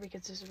floor,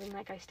 because this has been,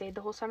 like, I stayed the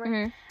whole summer.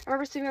 Mm-hmm. I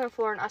remember sleeping on the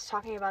floor and us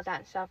talking about that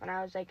and stuff, and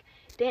I was like,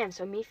 damn,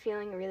 so me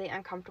feeling really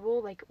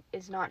uncomfortable, like,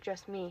 is not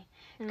just me.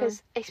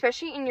 Because,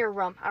 especially in your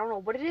room, I don't know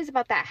what it is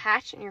about that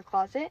hatch in your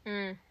closet,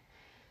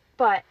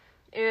 but...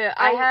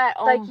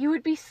 Yeah, you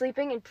would be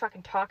sleeping and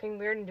fucking talking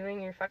weird and doing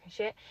your fucking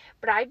shit,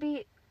 but I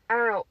don't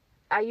know,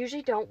 I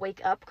usually don't wake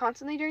up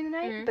constantly during the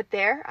night, but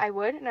there, I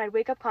would, and I'd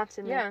wake up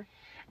constantly. Yeah.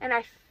 And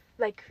I,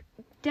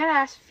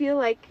 deadass feel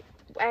like,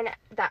 and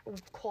that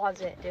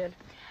closet, dude,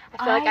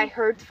 I feel like I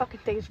heard fucking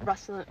things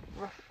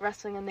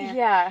rustling in there.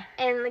 Yeah.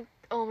 And, like,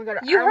 oh my God.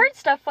 You heard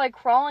stuff, like,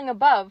 crawling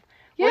above.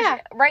 Yeah.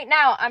 Which, right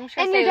now, I'm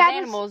sure it's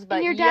animals,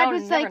 but you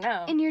don't never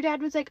know. And your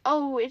dad was like,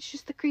 oh, it's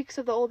just the creaks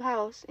of the old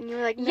house. And you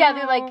were like, no. Yeah,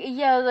 they're like,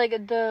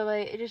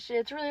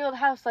 it's a really old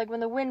house. Like, when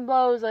the wind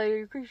blows, like,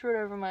 it creaks or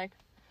whatever. I'm like,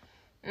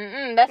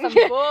 that's some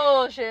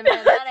bullshit,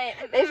 man. That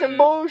ain't... That's some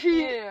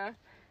bullshit. Yeah.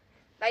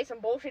 That's some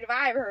bullshit if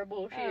I ever heard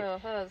bullshit. Oh,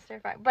 that was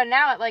terrifying. But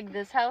now, at, like,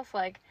 this house,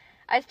 like,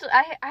 I'm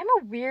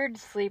a weird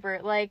sleeper.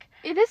 Like...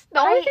 It is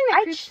the only thing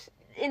that creeps...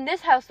 In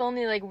this house, the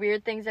only, like,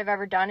 weird things I've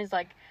ever done is,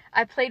 like,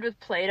 I played with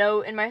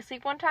Play-Doh in my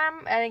sleep one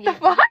time. I think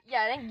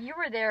you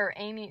were there, or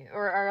Amy,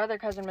 or our other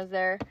cousin was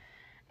there.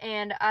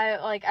 And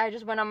I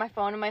just went on my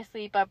phone in my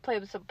sleep. I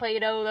played with some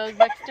Play-Doh that was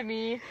next to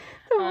me.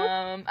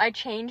 I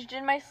changed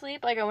in my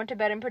sleep. Like, I went to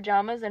bed in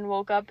pajamas and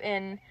woke up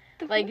in,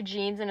 like,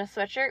 jeans and a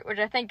sweatshirt, which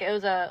I think it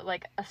was a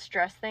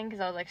stress thing,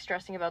 because I was, like,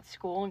 stressing about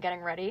school and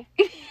getting ready.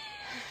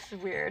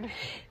 It's weird.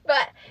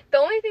 But the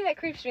only thing that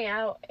creeps me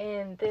out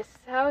in this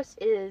house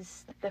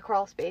is the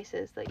crawl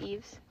spaces, the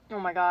eaves. Oh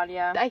my God,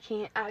 yeah. I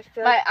can't. I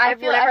feel like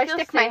whenever I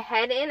stick my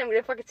head in, I'm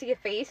gonna fucking see a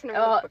face, and I'm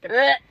gonna fucking...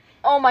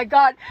 Oh my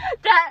God,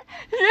 that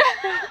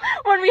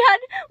when we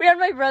had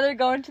my brother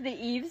go into the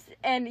eaves,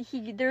 and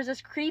there's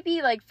this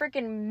creepy like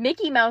freaking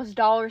Mickey Mouse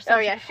doll or something.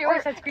 Oh yeah, she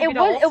always has creepy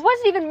dolls. It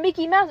wasn't even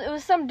Mickey Mouse. It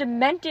was some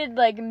demented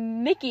like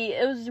Mickey.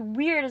 It was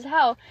weird as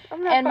hell.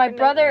 And my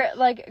brother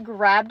like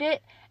grabbed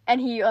it, and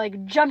he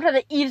like jumped on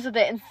the eaves with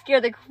it and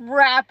scared the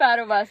crap out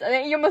of us. And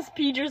then you almost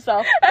peed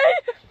yourself.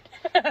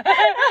 Like,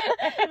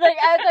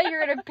 I thought you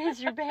were gonna piss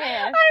your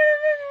pants. I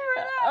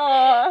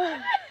remember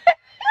that.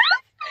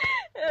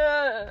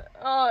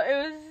 It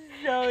was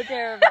so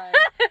terrifying.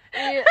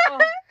 Oh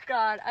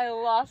God, I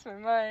lost my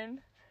mind.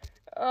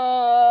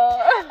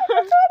 I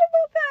forgot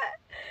about that.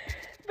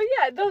 But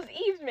yeah, those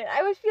eaves, man. I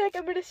always feel like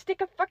I'm gonna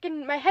stick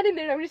my head in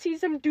there, and I'm gonna see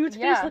some dude's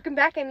face looking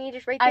back at me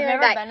just right there. I've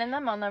never been in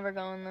them. I'll never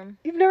go in them.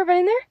 You've never been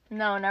in there?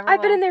 No, never.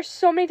 I've been in there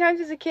so many times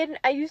as a kid.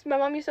 My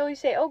mom used to always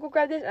say, "Oh, go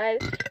grab this," and I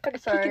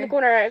fucking peek in the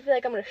corner. And I feel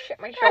like I'm gonna shit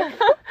myself.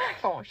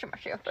 Go shit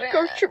myself.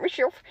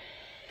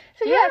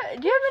 So do you have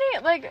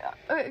any like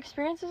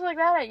experiences like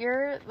that at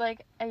your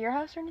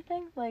house or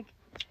anything? Like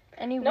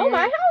any? No,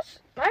 my house.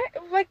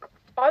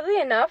 Oddly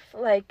enough,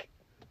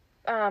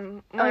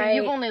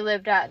 you've only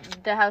lived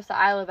at the house that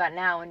I live at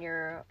now, and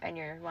your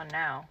one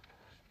now.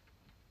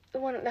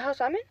 The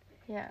house I'm in?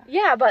 Yeah.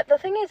 Yeah, but the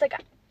thing is,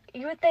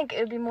 you would think it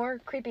would be more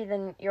creepy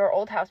than your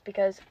old house,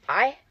 because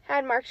I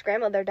had Mark's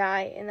grandmother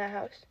die in that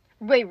house.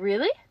 Wait,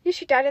 really? Yeah,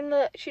 she died in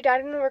the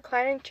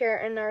reclining chair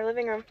in our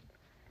living room.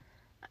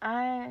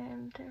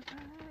 I'm terrified.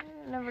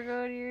 Never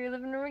go to your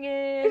living room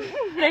again.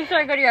 Next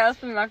time I go to your house,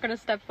 I'm not gonna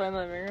step foot in the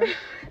living room.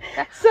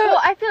 So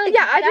I feel like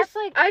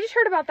I just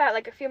heard about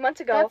that a few months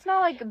ago. That's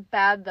not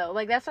bad though.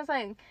 That's not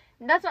something.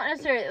 That's not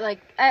necessarily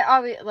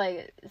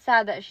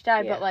sad that she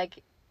died, but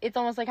it's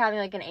almost like having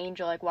an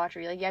angel watch her.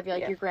 You have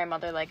your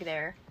grandmother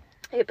there.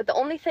 Yeah, but the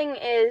only thing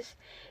is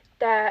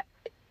that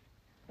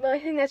the only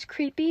thing that's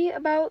creepy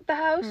about the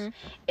house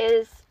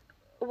is.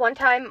 One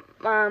time,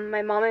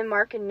 my mom and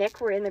Mark and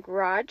Nick were in the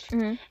garage,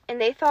 and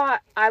they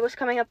thought I was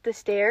coming up the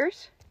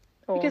stairs,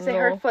 because they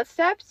heard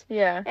footsteps.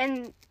 Yeah.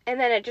 And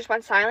then it just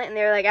went silent, and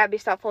they were like, Abby,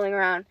 stop fooling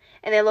around.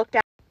 And they looked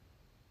at.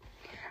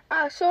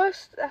 So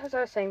as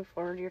I was saying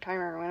before, your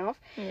timer went off.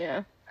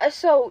 Yeah.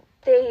 So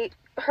they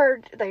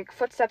heard like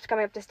footsteps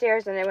coming up the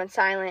stairs, and they went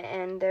silent,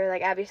 and they were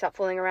like, Abby, stop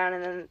fooling around.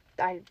 And then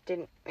I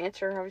didn't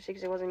answer, obviously,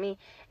 because it wasn't me.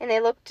 And they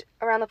looked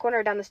around the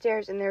corner down the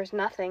stairs, and there was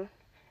nothing.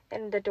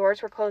 And the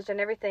doors were closed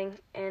and everything,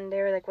 and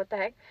they were like, what the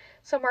heck?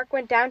 So Mark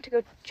went down to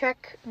go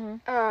check,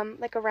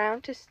 like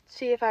around to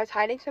see if I was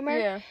hiding somewhere.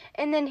 Yeah.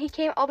 And then he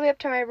came all the way up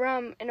to my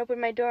room and opened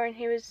my door, and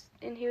he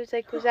was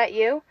like, was that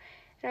you?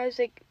 And I was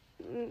like,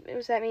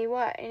 was that me?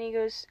 What? And he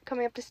goes,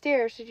 coming up the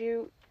stairs, did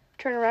you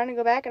turn around and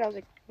go back? And I was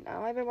like,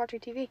 no, I've been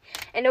watching TV.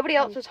 And nobody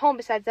else was home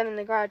besides them in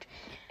the garage.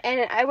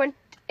 And I went,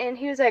 and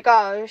he was like,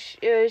 oh,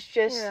 it was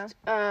just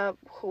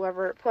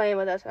whoever playing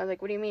with us. And I was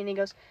like, what do you mean? And he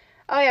goes,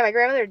 oh yeah, my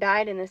grandmother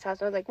died in this house.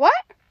 And I was like, what?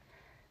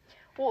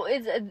 Well,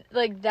 it's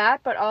like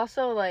that, but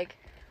also like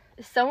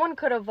someone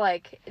could have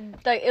like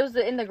it was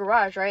in the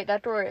garage, right?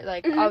 That door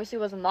like obviously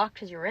wasn't locked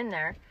because you were in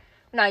there.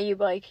 Not you,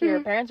 but like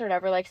your parents or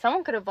whatever. Like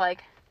someone could have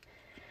like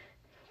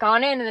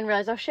gone in and then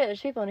realized, oh shit,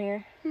 there's people in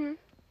here.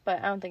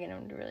 But I don't think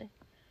anyone would really.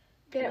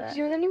 Yeah, because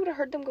then you would have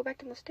heard them go back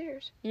down the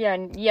stairs. Yeah,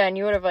 and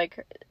you would have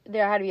like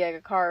there had to be like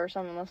a car or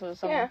something unless it was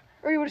someone. Yeah,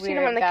 or you would have seen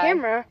them on the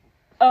camera.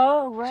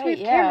 Oh right, so we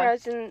have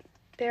cameras and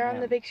they're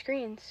on the big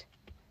screens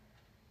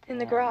in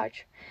the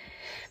garage.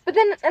 But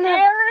then, but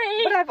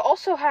I've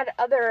also had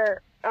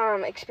other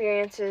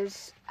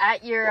experiences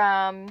at your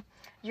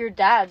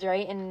dad's,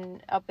 right?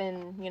 Up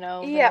in the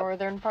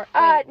northern part.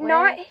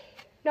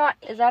 Not.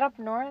 Is that up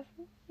north?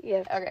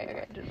 Yeah.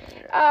 Okay.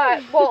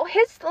 Well,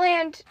 his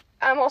land.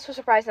 I'm also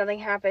surprised nothing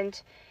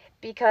happened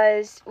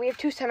because we have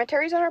 2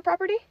 cemeteries on our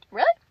property.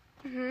 Really?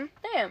 Mhm.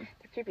 Damn.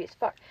 They're creepy as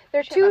fuck.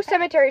 There are 2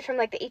 cemeteries from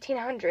like the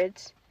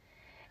 1800s.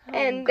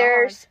 And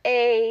there's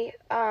a,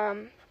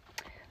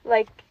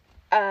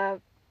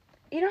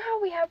 you know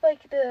how we have,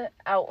 like, the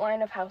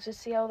outline of houses,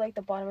 see how, like,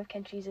 the bottom of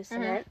Kenchi's is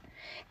cement?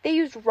 They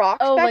used rocks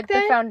back then. Oh, like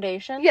the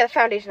foundation? Yeah, the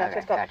foundation, that's what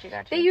it's called.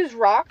 Gotcha. They used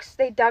rocks,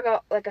 they dug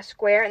out, like, a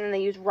square, and then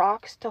they used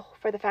rocks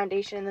for the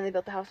foundation, and then they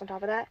built the house on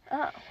top of that.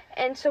 Oh.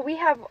 And so we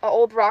have an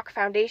old rock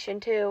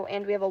foundation, too,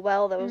 and we have a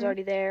well that was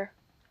already there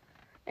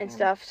and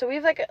stuff. So we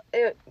have, like,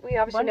 we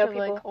obviously know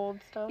people. Like, old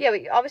stuff. Yeah,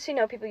 we obviously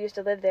know people used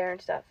to live there and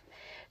stuff.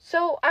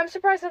 So, I'm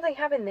surprised nothing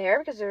happened there,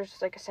 because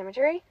there's, like, a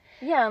cemetery.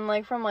 Yeah, and,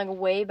 like, from, like,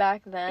 way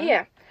back then.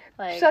 Yeah.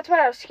 Like, so that's what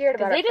I was scared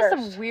about they at did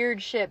first. some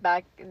weird shit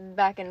back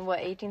in, what,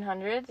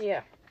 1800s?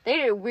 Yeah. They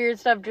did weird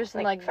stuff just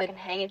in, like, fucking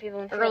hanging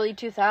people and shit. early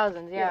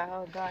 2000s. Yeah.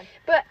 Oh, God.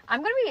 But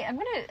I'm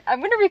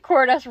gonna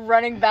record us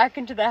running back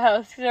into the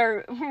house,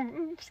 because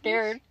I'm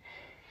scared.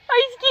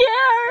 I'm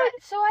scared!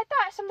 So I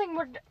thought something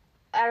would,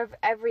 out of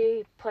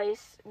every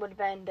place, would have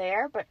been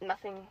there, but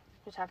nothing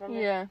just happened.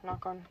 Yeah.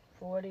 Knock on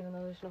wood, even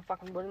though there's no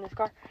fucking wood in this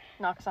car.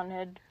 Knocks on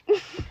head.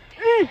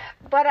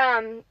 But,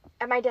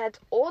 at my dad's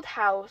old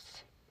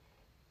house,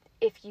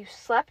 if you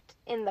slept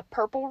in the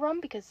purple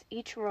room, because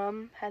each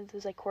room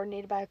was, like,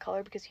 coordinated by a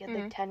color, because he had,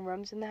 like, 10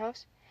 rooms in the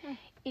house.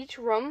 Each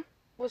room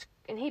was,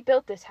 and he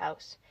built this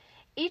house.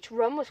 Each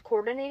room was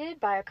coordinated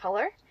by a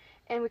color,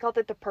 and we called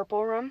it the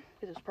purple room,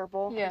 because it was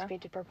purple. Yeah. It was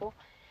painted purple.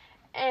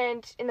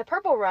 And in the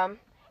purple room,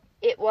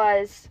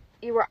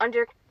 you were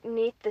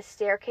underneath the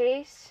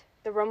staircase.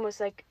 The room was,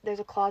 like, there's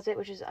a closet,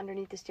 which is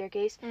underneath the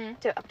staircase,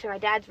 up to my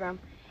dad's room.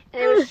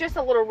 And it was just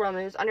a little room.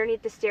 It was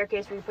underneath the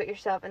staircase where you put your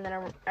stuff, and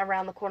then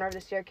around the corner of the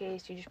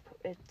staircase,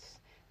 it's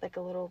like a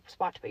little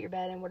spot to put your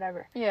bed and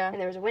whatever. Yeah. And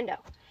there was a window.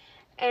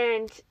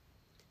 And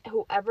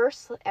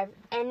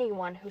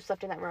anyone who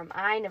slept in that room,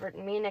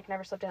 me and Nick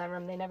never slept in that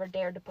room. They never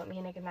dared to put me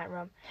and Nick in that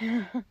room.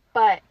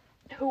 But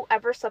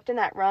whoever slept in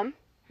that room,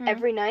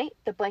 every night,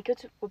 the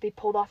blankets would be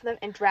pulled off of them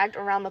and dragged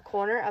around the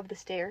corner of the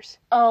stairs.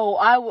 Oh,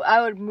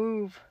 I would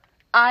move.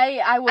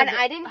 I would. And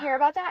I didn't hear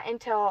about that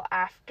until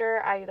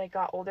after I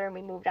got older and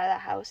we moved out of that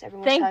house.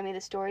 Everyone was telling me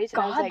the stories.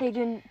 And I was God, like, they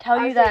didn't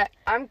tell you that. Like,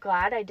 I'm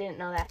glad I didn't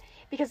know that.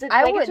 Because the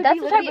blankets would be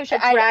literally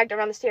dragged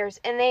around the stairs.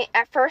 And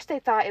at first they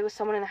thought it was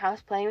someone in the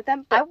house playing with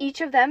them. But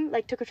each of them,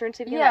 like, took a turn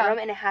sleeping in that room,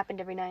 and it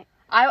happened every night.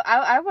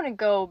 I wouldn't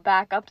go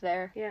back up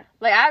there. Yeah.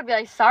 Like, I would be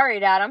like, sorry,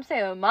 Dad, I'm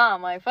staying with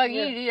Mom. Like, fuck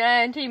you,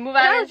 until you move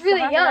out of the house. I was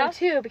really young,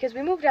 too, because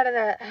we moved out of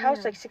the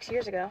house, like, 6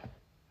 years ago.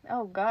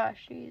 Oh,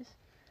 gosh, jeez.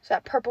 So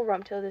that purple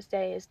room till this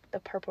day is the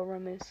purple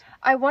room is.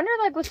 I wonder,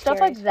 like, with stuff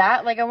like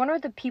that, like, I wonder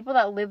with the people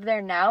that live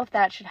there now, if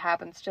that shit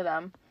happens to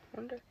them.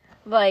 Wonder.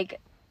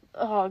 Like,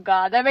 oh,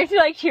 God, that makes me,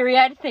 like,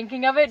 teary-eyed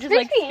thinking of it. Just,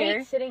 like, scary. scared.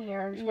 Hate sitting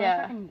here. I just want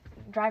to fucking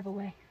drive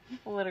away.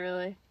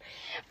 Literally.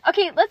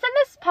 Okay, let's end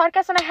this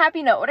podcast on a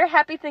happy note. What are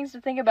happy things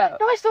to think about?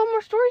 No, I still have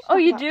more stories. Oh,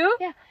 you do?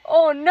 Yeah.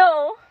 Oh,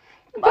 no.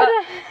 But,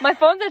 my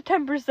phone's at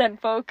 10%,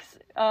 folks.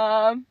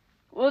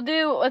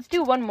 Let's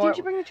do one more. Did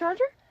you bring the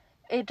charger?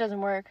 It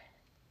doesn't work.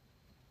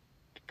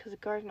 Because the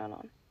car's not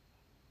on.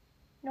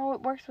 No,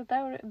 it works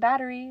without it.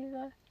 Battery.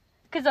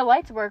 Because the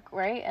lights work,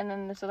 right? And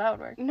then so that would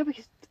work. No,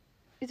 because...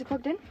 Is it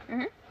plugged in?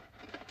 Mm-hmm.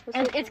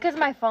 And it's because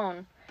my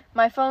phone.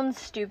 My phone's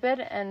stupid,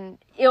 and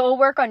it will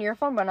work on your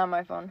phone, but not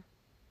my phone.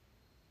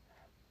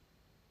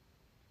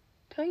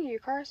 telling you, your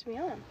car has to be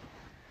on.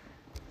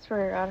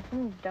 Swear to God,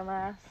 I'm a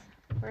dumbass.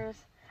 Whereas,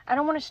 I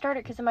don't want to start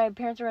it because my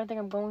parents are going to think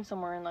I'm going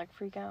somewhere and, like,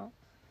 freak out.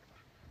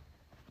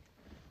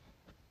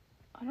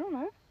 I don't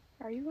know.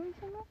 Are you going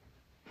somewhere?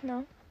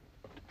 No.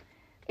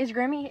 Is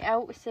Grammy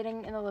out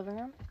sitting in the living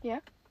room? Yeah.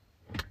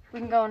 We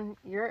can go in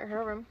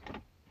her room.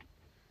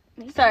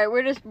 Maybe. Sorry,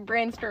 we're just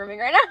brainstorming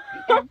right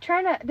now. I'm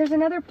trying to, there's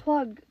another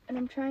plug, and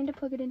I'm trying to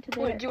plug it into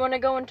there. Wait, do you want to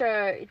go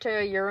into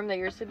your room that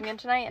you're sleeping in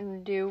tonight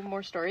and do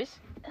more stories?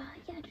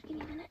 Yeah, just give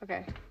me a minute.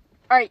 Okay.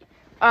 Alright.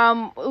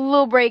 A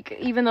little break,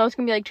 even though it's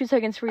gonna be like 2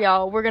 seconds for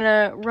y'all. We're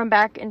gonna run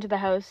back into the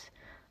house.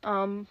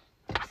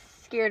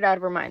 Scared out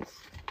of our minds.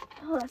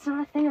 Oh, that's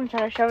not a thing I'm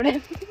trying to show it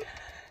in.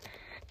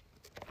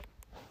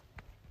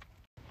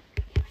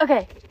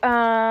 Okay,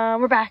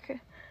 we're back.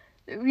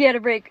 We had a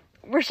break.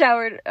 We're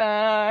showered.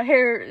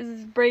 Hair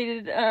is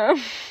braided.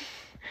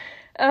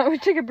 We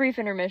took a brief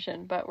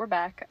intermission, but we're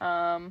back.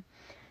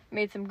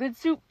 Made some good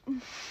soup.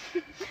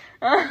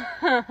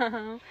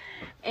 And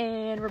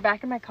we're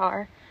back in my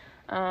car.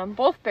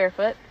 Both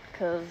barefoot,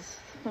 because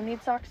who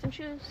needs socks and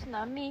shoes?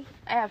 Not me.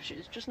 I have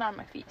shoes, just not on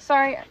my feet.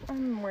 Sorry,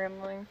 I'm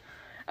rambling.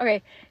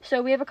 Okay,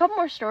 so we have a couple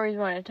more stories we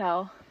want to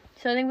tell.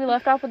 So I think we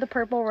left off with the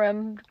purple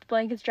room,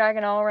 blankets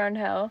dragging all around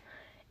hell,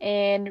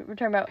 and we're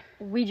talking about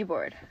Ouija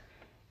board.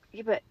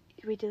 Yeah, but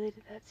we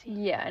deleted that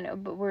scene. Yeah, I know,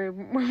 but we're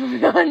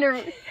moving on.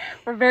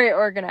 We're very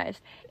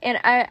organized. And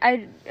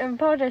I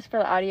apologize for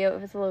the audio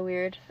if it's a little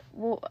weird.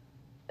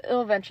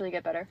 It'll eventually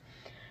get better.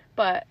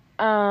 But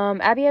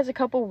Abby has a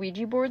couple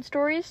Ouija board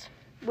stories,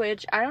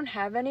 which I don't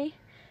have any,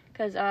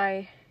 because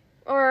I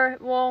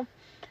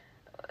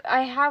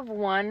have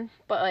one,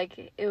 but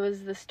like it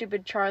was the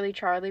stupid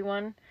Charlie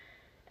one,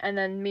 and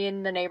then me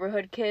and the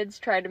neighborhood kids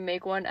tried to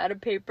make one out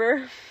of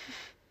paper.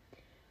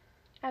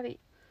 Abby,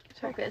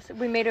 focus.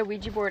 We made a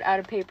Ouija board out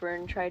of paper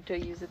and tried to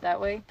use it that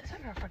way.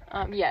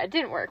 Yeah, it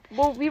didn't work.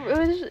 Well, it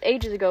was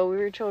ages ago. We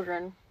were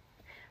children,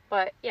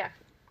 but yeah,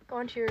 go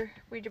on to your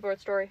Ouija board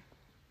story.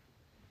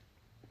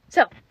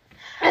 So,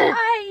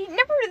 I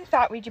never really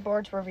thought Ouija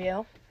boards were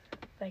real.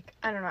 Like,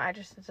 I don't know,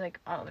 it's like,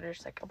 oh, they're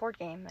just like a board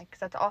game. Like, 'cause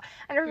that's all.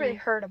 I never really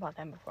heard about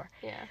them before.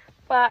 Yeah.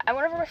 But I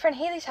went over to my friend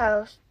Haley's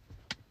house.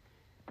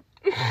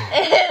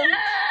 And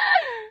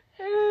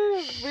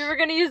we were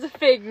gonna use a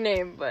fake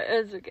name, but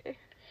it's okay.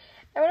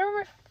 I went over to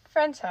my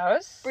friend's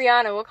house.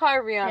 Brianna, we'll call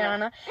her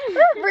Brianna.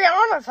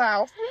 Brianna's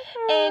house.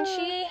 And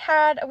she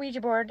had a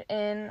Ouija board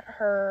in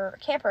her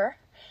camper.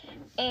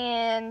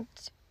 And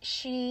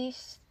she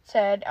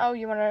said, oh,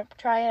 you want to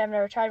try it? I've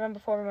never tried one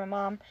before. My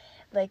mom,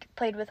 like,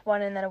 played with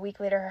one, and then a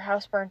week later her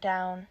house burnt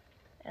down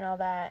and all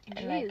that. Jeez.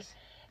 And, like,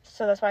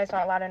 so that's why it's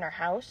not allowed in her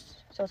house.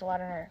 So it's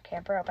allowed in her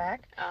camper out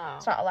back. Oh.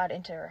 It's not allowed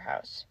into her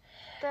house.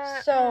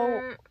 Okay.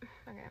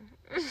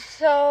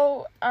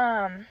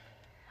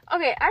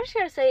 Okay, I just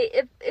gotta say,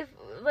 if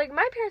like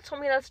my parents told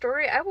me that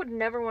story, I would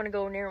never want to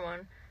go near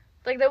one.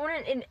 Like, that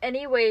wouldn't in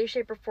any way,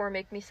 shape, or form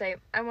make me say,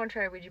 I want to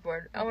try a Ouija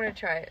board. I want to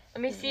try it.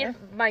 Let me see if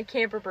my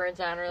camper burns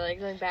down or like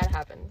something bad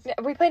happens. Yeah,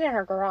 we played in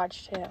her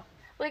garage too.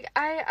 Like,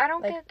 I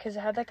don't like, get, because it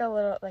had like a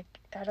little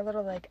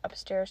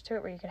upstairs to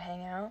it where you could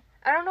hang out.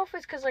 I don't know if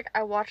it's because like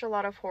I watch a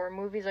lot of horror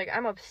movies. Like,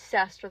 I'm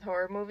obsessed with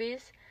horror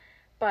movies.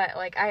 But,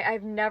 like,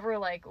 I've never,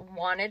 like,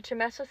 wanted to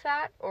mess with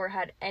that or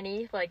had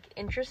any, like,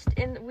 interest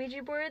in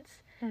Ouija boards.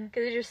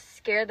 Because it just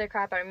scared the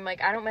crap out of me.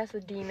 Like, I don't mess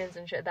with demons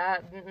and shit.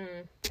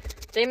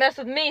 They mess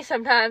with me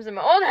sometimes in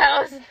my old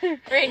house.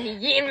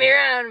 Yeeing me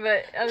around,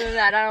 but other than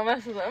that, I don't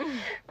mess with them.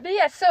 But,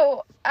 yeah,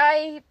 so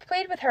I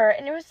played with her,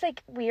 and it was,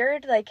 like,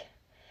 weird. Like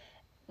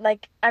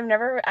I don't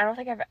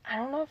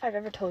know if I've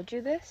ever told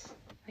you this.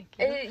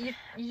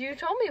 You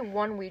told me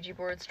one Ouija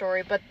board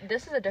story, but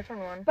this is a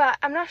different one. But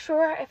I'm not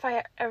sure if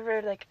I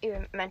ever, like,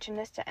 even mentioned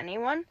this to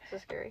anyone. This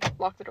is scary.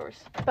 Lock the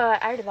doors.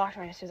 But I already locked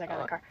mine as soon as I got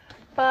in the car.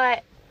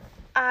 But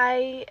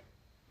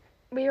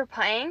we were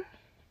playing,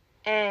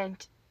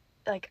 and,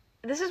 like,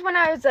 this is when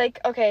I was like,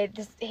 okay,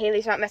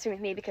 Haley's not messing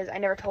with me because I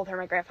never told her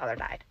my grandfather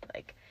died.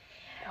 Like,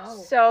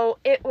 so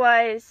it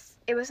was,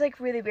 like,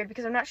 really weird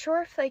because I'm not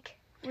sure if, like,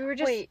 we were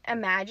just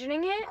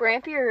imagining it.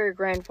 Grampy or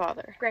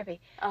grandfather? Grampy.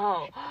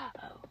 Oh.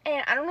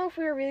 And I don't know if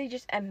we were really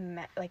just,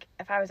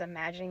 if I was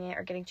imagining it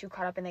or getting too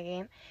caught up in the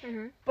game.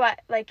 Mm-hmm. But,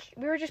 like,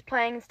 we were just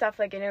playing and stuff,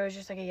 like, and it was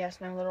just, like, a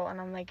yes, no, little,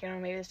 and I'm like, you know,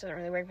 maybe this doesn't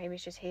really work. Maybe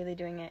it's just Haley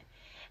doing it.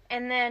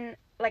 And then,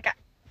 like,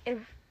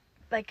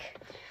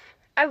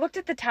 I looked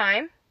at the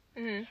time,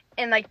 mm-hmm.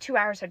 and, like, 2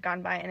 hours had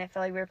gone by, and it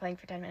felt like we were playing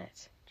for 10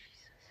 minutes.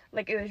 Jesus.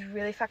 Like, it was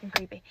really fucking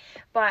creepy.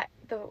 But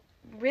the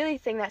really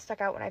thing that stuck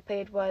out when I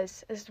played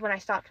was, this is when I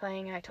stopped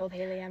playing and I told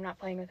Haley I'm not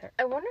playing with her.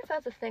 I wonder if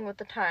that's a thing with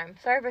the time.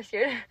 Sorry if I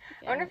scared.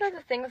 I wonder if that's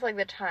a thing with, like,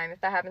 the time, if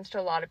that happens to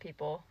a lot of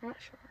people. I'm not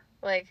sure.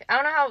 Like, I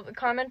don't know how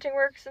commenting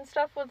works and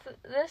stuff with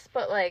this,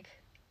 but, like,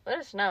 let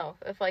us know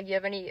if, like, you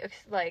have any,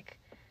 like,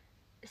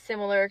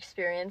 similar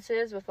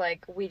experiences with,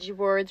 like, Ouija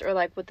boards or,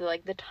 like, with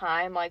the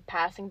time, like,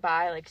 passing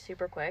by, like,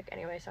 super quick.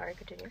 Anyway, sorry,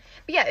 continue.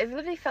 But yeah, it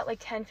literally felt like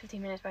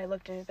 10-15 minutes, but I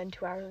looked and it had been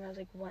 2 hours, and I was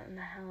like, what in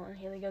the hell? And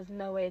Haley goes,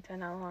 no way, it's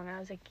been that long. And I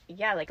was like,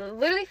 yeah, like, it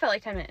literally felt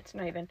like 10 minutes,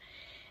 not even.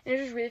 And it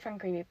was just really fucking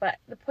creepy. But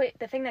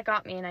the thing that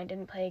got me and I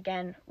didn't play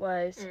again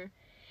was...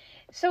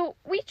 So,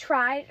 we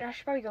tried... I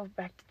should probably go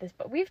back to this,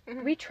 but we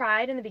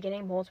tried in the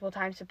beginning multiple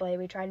times to play.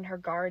 We tried in her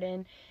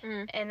garden.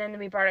 And then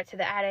we brought it to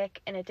the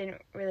attic, and it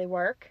didn't really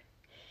work.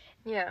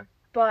 Yeah.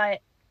 But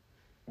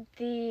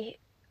we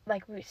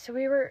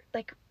were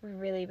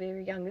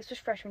young. This was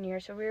freshman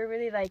year, so we were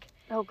really, like...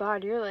 Oh,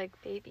 God, you're, like,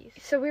 babies.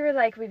 So we were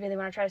like, we really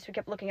want to try this. We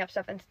kept looking up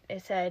stuff, and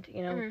it said,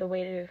 you know, the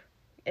way to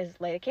is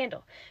light a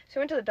candle. So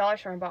we went to the dollar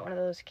store and bought one of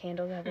those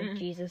candles that have like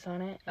Jesus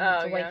on it. And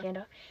it's a white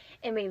candle.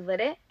 And we lit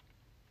it.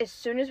 As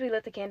soon as we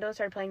lit the candle and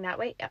started playing that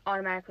way,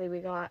 automatically we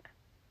got...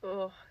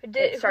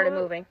 it started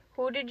moving.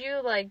 Who did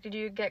you, like, did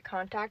you get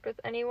contact with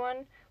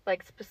anyone,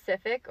 like,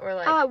 specific, or,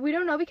 like... We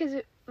don't know, because,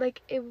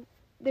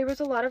 there was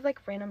a lot of, like,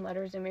 random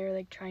letters, and we were,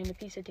 like, trying to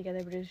piece it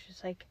together, but it was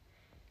just, like,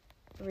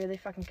 really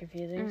fucking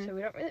confusing. So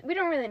we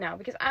don't really know,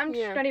 because I'm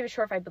just not even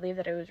sure if I believe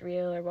that it was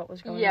real or what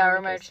was going on. Yeah, or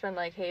it might have just been,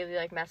 like, Haley,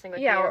 like, messing with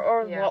you.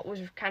 Or what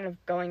was kind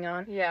of going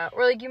on. Yeah,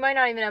 or, like, you might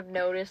not even have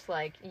noticed,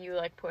 like, you,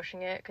 like,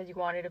 pushing it because you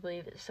wanted to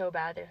believe it so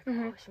bad. They're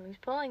like, oh, somebody's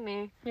pulling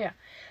me. Yeah.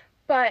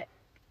 But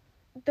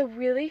the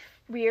really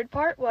weird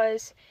part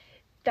was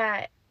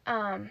that,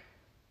 I'm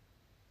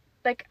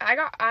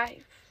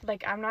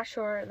not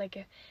sure,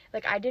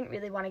 I didn't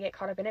really want to get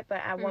caught up in it,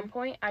 but at one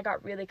point, I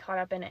got really caught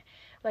up in it.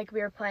 Like,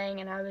 we were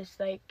playing, and I was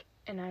like,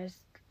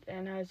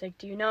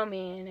 do you know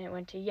me? And it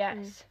went to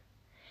yes.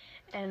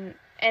 And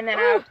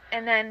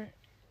then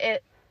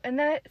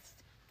it's,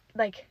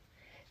 like,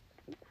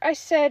 I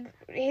said,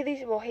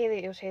 it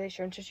was Haley's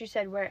turn, so she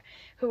said,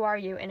 who are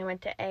you? And it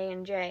went to A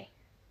and J.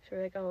 So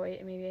we're like, oh,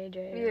 wait, maybe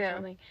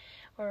AJ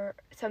or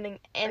something.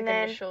 And like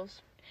then,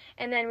 initials.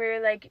 And then we were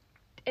like,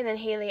 and then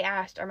Haley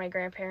asked, are my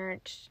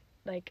grandparents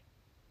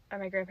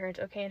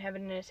okay in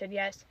heaven? And I said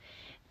yes.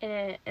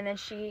 And then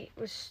she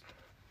was,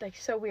 like,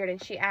 so weird,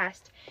 and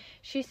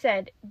she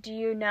said, do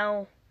you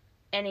know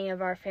any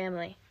of our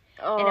family?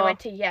 And it went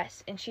to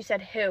yes. And she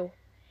said, who?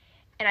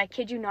 And I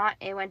kid you not,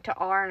 it went to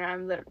R, and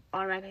I'm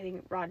automatically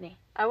thinking Rodney.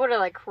 I would have,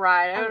 like,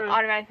 cried. I'm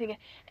automatically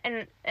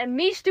thinking, and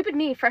me, stupid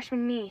me,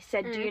 freshman me,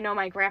 said, do you know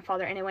my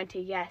grandfather? And it went to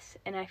yes.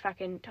 And I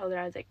fucking told her,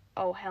 I was like,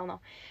 oh, hell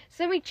no.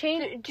 So then we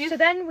changed,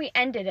 then we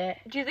ended it.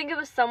 Do you think it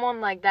was someone,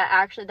 like, that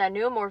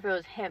knew him, or if it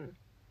was him?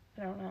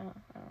 I don't know.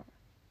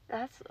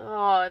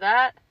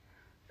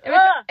 It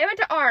went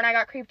to R, and I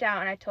got creeped out,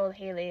 and I told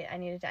Haley I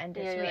needed to end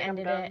it. So we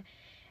ended it,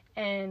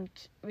 and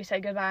we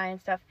said goodbye and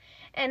stuff.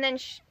 And then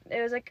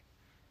it was, like,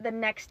 the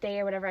next day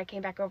or whatever, I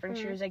came back over, and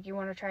she was like, you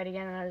want to try it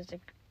again? And I was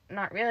like,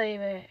 not really,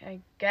 but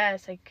I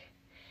guess, like,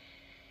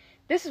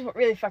 this is what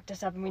really fucked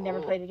us up, and we never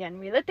played again.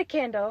 We lit the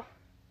candle,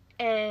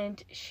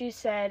 and she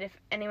said, if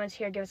anyone's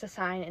here, give us a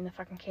sign, and the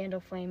fucking candle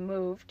flame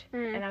moved.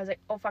 And I was like,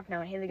 oh, fuck no.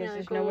 And Haley goes,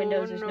 there's no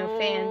windows, there's no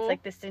fans,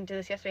 like, this didn't do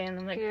this yesterday. And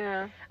I'm like,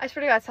 I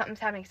swear to God, something's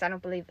happening, because I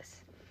don't believe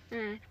this.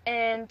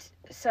 And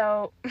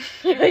so,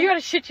 you gotta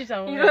shit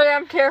yourself.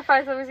 I'm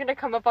terrified something's gonna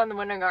come up on the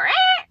window and go,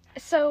 ah!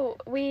 So,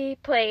 we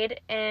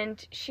played,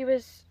 and she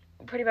was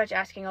pretty much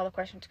asking all the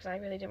questions, because I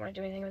really didn't want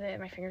to do anything with it,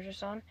 and my fingers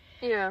were on.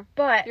 Yeah.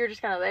 But you're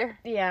just kind of there.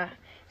 Yeah.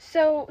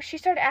 So, she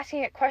started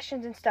asking it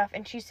questions and stuff,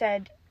 and I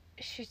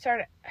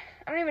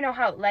don't even know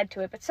how it led to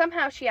it, but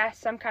somehow she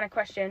asked some kind of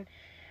question,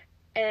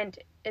 and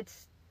it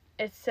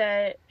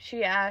said,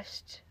 she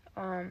asked,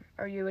 are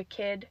you a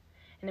kid?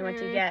 And it went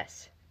to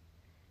yes.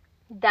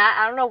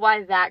 I don't know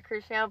why that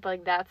creeps me out, but,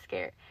 like, that's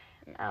scary.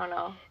 I don't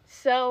know.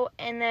 So,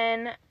 and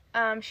then,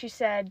 she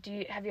said,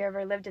 have you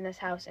ever lived in this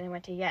house? And it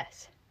went to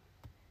yes.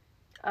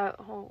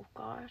 Oh,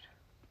 God.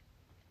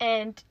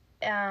 And,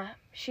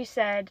 she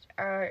said,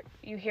 are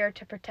you here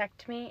to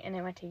protect me? And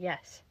it went to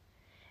yes.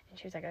 And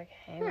she was like,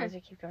 okay, why does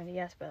it keep going to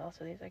yes, but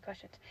also these, like,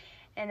 questions?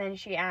 And then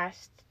she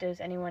asked, is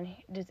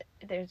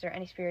there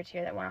any spirits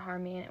here that want to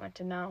harm me? And it went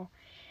to no.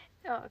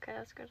 Oh, okay,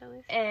 that's good at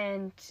least.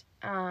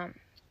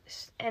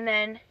 And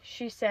then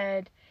she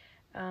said,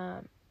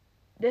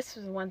 this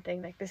was one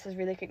thing, like, this is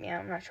really creeping me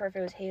out. I'm not sure if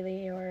it was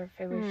Haley or if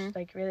it was,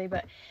 like, really,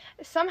 but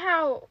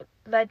somehow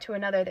led to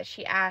another that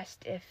she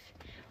asked if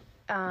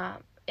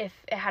it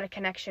had a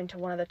connection to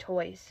one of the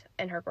toys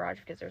in her garage,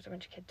 because there was a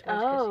bunch of kid toys,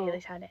 because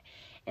Haley's had it.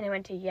 And it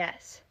went to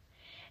yes.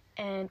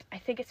 And I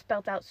think it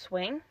spelled out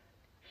swing.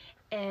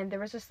 And there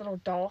was this little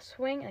doll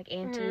swing, like,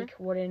 antique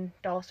wooden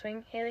doll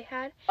swing Haley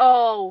had.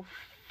 Oh,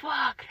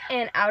 fuck.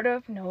 And out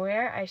of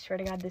nowhere, I swear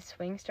to God, this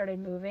swing started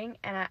moving.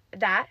 And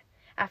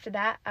after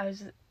that,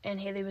 and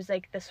Haley was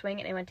like, the swing,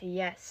 and it went to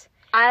yes.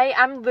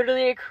 I'm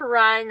literally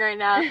crying right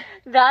now.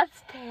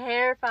 That's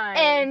terrifying.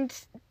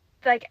 And,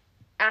 like,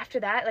 after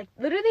that, like,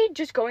 literally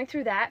just going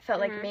through that felt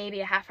like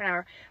maybe a half an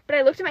hour. But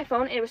I looked at my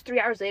phone, and it was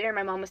 3 hours later, and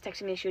my mom was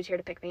texting me she was here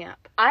to pick me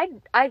up.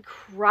 I'd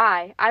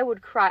cry. I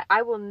would cry.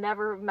 I will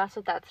never mess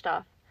with that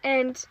stuff.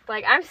 And,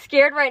 like, I'm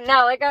scared right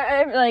now. Like,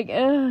 I'm like,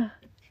 ugh.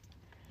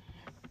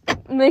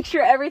 Make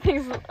sure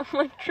everything's,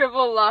 like,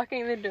 triple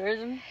locking the doors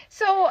and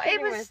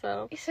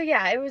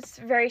it was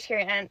very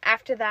scary. And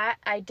after that,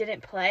 I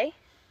didn't play.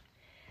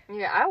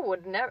 Yeah, I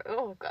would never.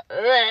 Oh, God.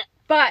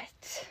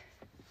 But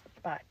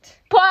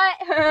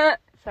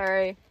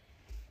Sorry.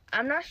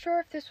 I'm not sure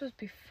if this was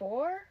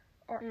before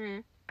or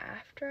Mm.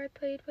 after I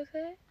played with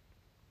it.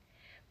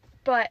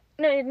 But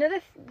no,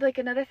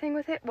 another thing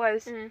with it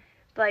was Mm.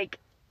 like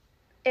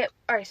it.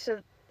 All right,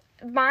 so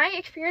my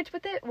experience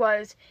with it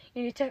was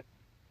you need to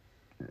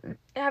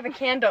have a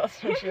candle.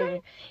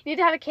 You need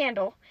to have a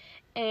candle,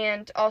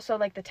 and also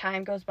like the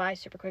time goes by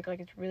super quick. Like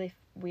it's really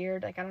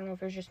weird. Like I don't know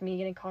if it was just me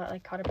getting caught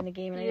up in the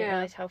game and I didn't Yeah.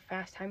 realize how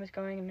fast time was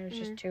going and I was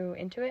just too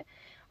into it,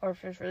 or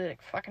if it was really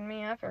like fucking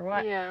me up or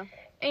what. Yeah.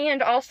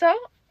 And also,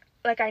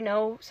 like I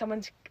know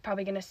someone's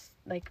probably gonna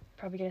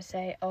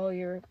say, oh,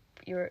 you're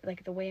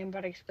like the way I'm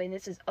about to explain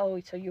this is, oh,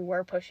 so you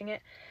were pushing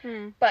it.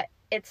 Mm. But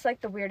it's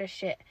like the weirdest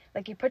shit.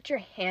 Like you put your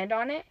hand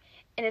on it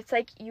and it's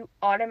like you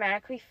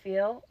automatically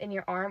feel in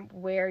your arm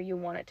where you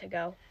want it to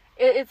go.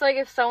 It's like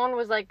if someone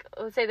was like,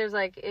 let's say there's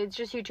like, it's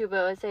just YouTube,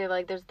 but let's say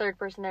like there's a third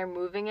person there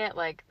moving it,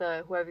 like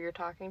whoever you're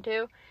talking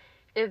to.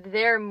 If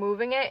they're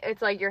moving it,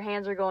 it's like your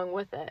hands are going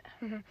with it.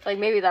 Mm-hmm. Like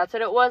maybe that's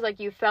what it was. Like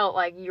you felt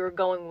like you were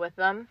going with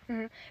them.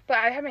 Mm-hmm. But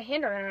I had my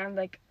hand on it and I'm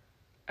like,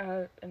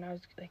 and I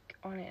was like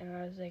on it and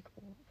I was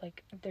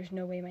like there's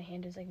no way my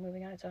hand is like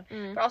moving on its own.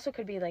 Mm. But also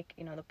could be like,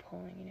 you know, the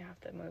pulling and you have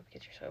to move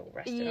because you're so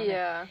rested on it.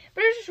 Yeah.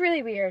 But it was just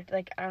really weird.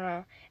 Like, I don't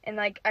know. And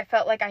like I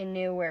felt like I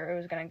knew where it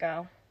was gonna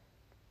go.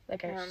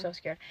 Like I was so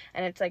scared.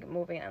 And it's like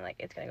moving and like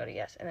it's gonna go to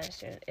yes. And then as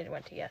soon as it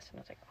went to yes and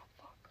I was like, oh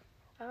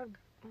fuck.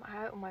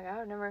 Oh my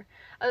god, I've never.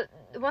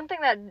 One thing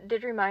that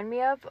did remind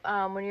me of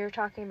when you were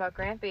talking about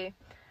Grampy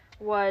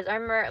was I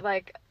remember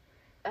like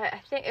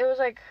I think it was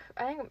like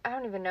I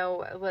don't even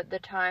know what the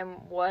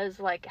time was,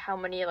 like how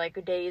many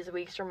like days,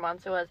 weeks, or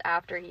months it was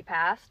after he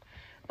passed,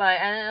 but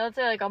and let's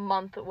say like a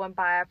month went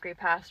by after he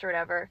passed or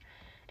whatever,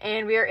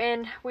 and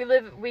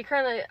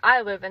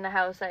I live in the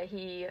house that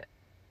he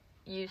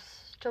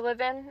used to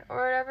live in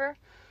or whatever,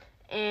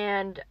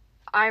 and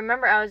I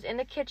remember I was in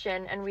the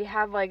kitchen and we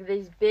have like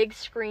these big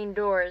screen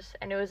doors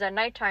and it was at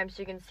nighttime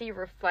so you can see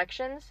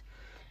reflections,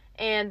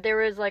 and there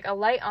was like a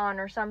light on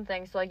or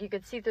something so like you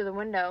could see through the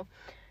window.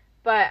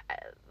 But,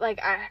 like,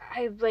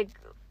 I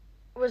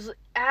was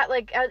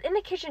in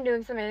the kitchen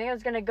doing something. I think I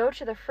was going to go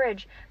to the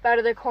fridge. But out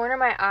of the corner of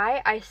my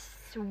eye, I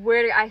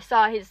swear I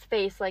saw his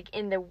face, like,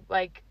 in the,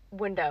 like,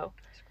 window.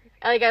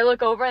 Like, I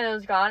look over and it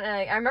was gone. And,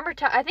 like, I remember,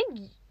 I think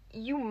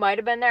you might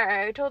have been there.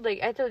 I told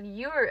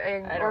you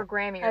or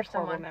Grammy or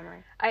someone.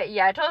 Memory.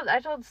 I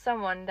told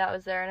someone that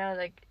was there. And I was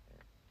like,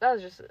 that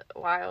was just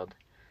wild.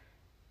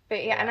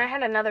 But, yeah, and I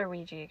had another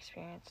Ouija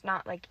experience.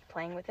 Not, like,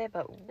 playing with it,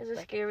 but... Is it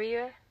like, scary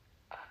you?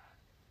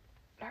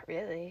 Not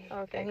really.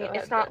 Okay, I mean,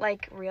 it's not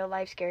like real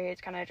life scary.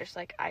 It's kind of just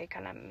like I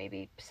kind of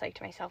maybe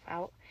psyched myself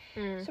out.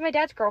 Mm. So my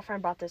dad's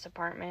girlfriend bought this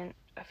apartment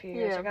a few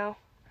years ago.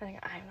 I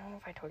don't know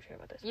if I told you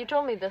about this. You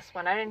told me this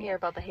one. I didn't hear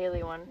about the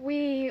Haley one.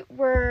 We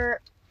were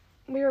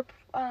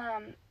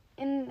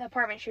in the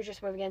apartment. She was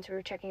just moving in, so we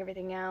were checking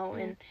everything out,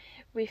 and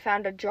we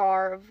found a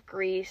jar of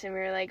grease, and we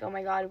were like, "Oh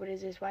my god, what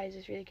is this? Why is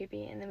this really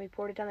creepy?" And then we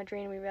poured it down the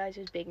drain, and we realized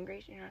it was bacon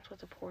grease. You're not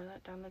supposed to pour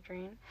that down the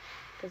drain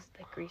because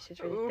the grease is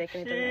really thick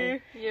and it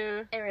doesn't.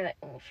 Yeah. And we were like,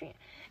 "Oh shit!"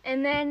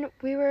 And then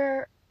we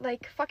were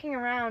like fucking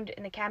around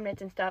in the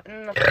cabinets and stuff, and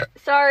then the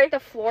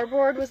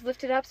floorboard was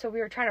lifted up, so we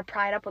were trying to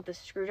pry it up with the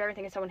screwdriver,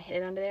 thinking someone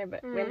hid it under there,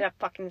 but we ended up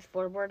fucking this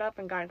floorboard up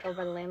and got in trouble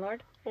by the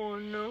landlord. Oh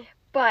no.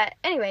 But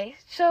anyway,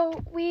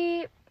 so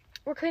we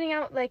were cleaning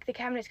out like the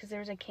cabinets because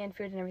there was like canned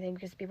food and everything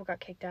because people got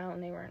kicked out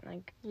and they weren't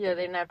like. Yeah,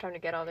 they didn't have time to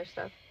get all their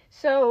stuff.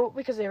 So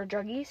because they were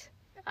druggies.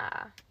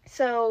 Ah.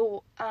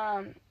 So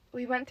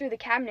we went through the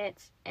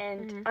cabinets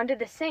and under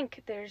the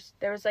sink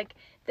there was like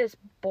this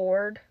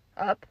board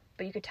up,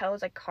 but you could tell it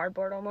was like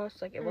cardboard almost,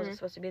 like it wasn't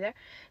supposed to be there.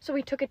 So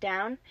we took it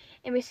down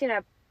and we seen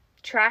a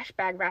trash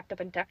bag wrapped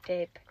up in duct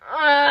tape.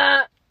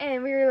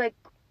 And we were like,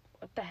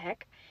 what the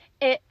heck?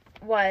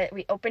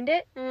 We opened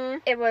it.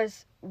 It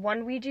was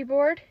one Ouija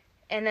board,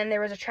 and then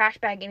there was a trash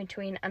bag in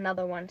between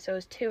another one. So it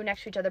was two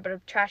next to each other, but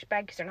a trash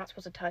bag, because they're not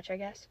supposed to touch, I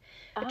guess.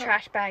 A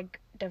trash bag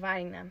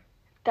dividing them.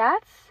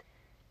 That's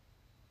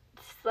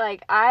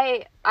like,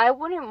 I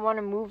wouldn't want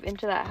to move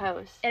into that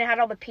house. And it had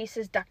all the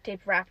pieces duct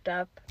tape wrapped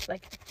up,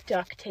 like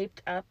duct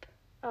taped up.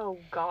 Oh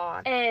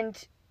god. And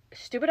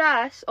stupid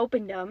ass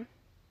opened them.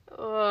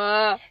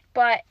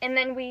 And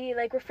then we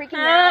like were freaking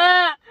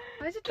out.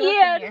 Why is it dark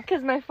in here?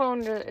 Because my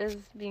phone is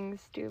being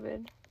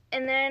stupid.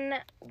 And then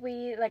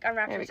we like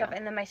unwrapped some stuff,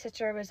 and then my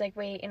sister was like,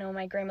 "Wait,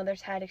 my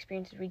grandmother's had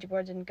experience with Ouija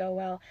boards and go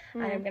well.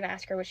 I'm gonna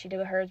ask her what she did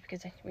with hers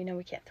because we know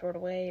we can't throw it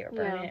away or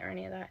burn it or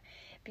any of that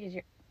because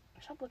you're."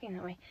 Stop looking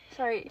that way.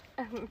 Sorry,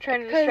 I'm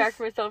trying to distract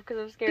myself because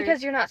I'm scared.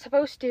 Because you're not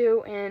supposed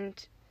to,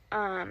 and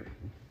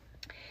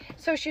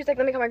so she was like,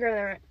 "Let me call my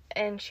grandmother,"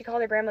 and she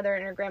called her grandmother,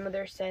 and her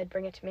grandmother said,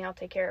 "Bring it to me, I'll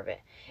take care of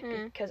it,"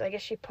 because I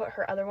guess she put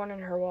her other one in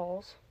her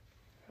walls.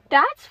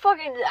 That's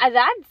fucking,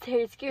 that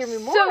scared me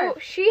more. So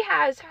she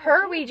has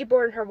her Ouija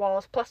board in her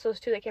walls, plus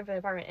those two that came from the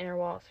apartment in her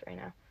walls right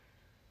now.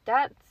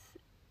 That's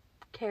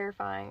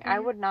terrifying. I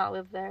would not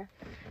live there.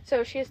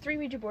 So she has 3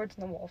 Ouija boards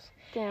in the walls.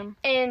 Damn.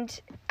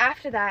 And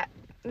after that,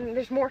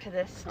 there's more to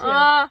this, too.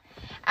 Uh,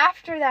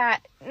 After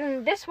that,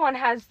 this one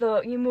has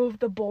you move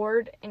the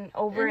board and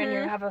over and you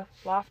have a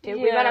loft, too.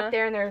 We went Yeah. up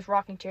there and there's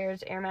rocking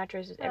chairs, air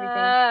mattresses,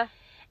 everything.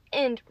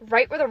 And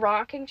right where the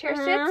rocking chair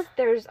sits,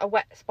 there's a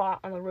wet spot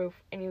on the roof.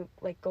 And you,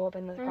 like, go up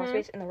into the crawl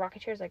space and the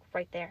rocking chair's, like,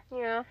 right there.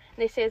 yeah. And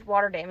they say it's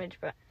water damage,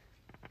 but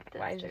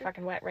why is it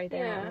fucking wet right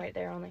there and right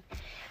there only?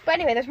 But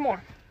anyway, there's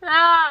more. What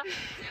are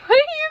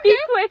you Be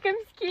quick, I'm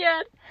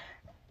scared.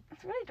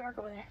 It's really dark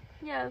over there.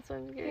 Yeah, that's what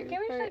I'm scared. Can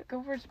we just like,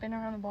 go for a spin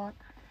around the block?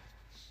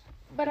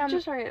 But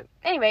Just hurry up.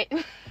 anyway,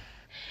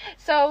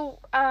 so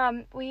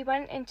we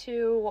went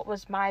into what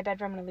was my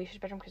bedroom and Alicia's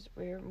bedroom because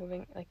we were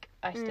moving. Like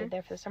I stayed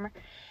there for the summer,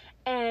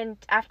 and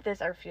after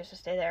this I refused to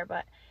stay there.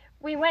 But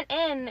we went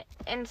in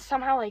and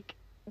somehow like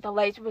the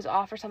light was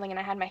off or something, and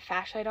I had my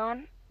flashlight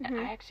on.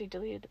 I actually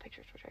deleted the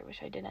pictures, which I wish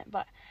I didn't.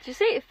 But Did you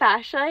say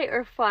flashlight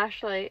or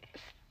flashlight?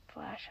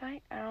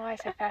 flashlight? I don't know why I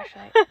said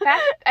flashlight.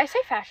 I say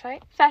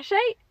flashlight.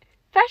 Flashlight?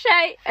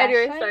 Flashlight.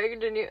 Anyway, Flashlight? sorry,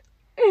 continue.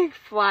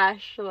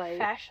 Flashlight.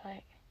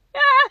 Flashlight.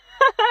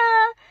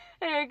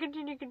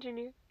 Anyway,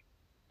 continue.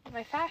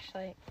 My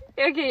flashlight.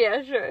 Okay,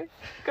 yeah, sure.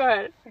 Go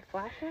ahead. My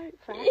flashlight?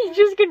 You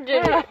just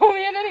continue. Oh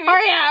man, anyway.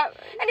 Hurry up.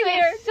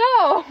 Anyway,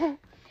 so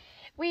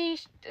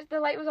the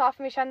light was off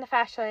and we shined the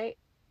flashlight,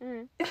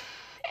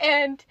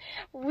 and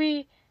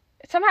we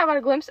somehow got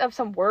a glimpse of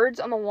some words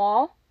on the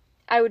wall.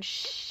 I would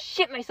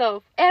shit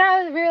myself.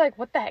 And we were like,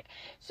 what the heck?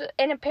 So,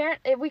 and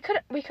apparently we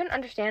couldn't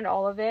understand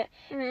all of it,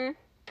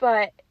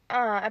 but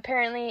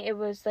apparently it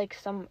was like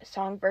some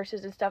song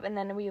verses and stuff. And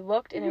then we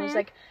looked, and it was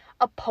like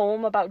a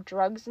poem about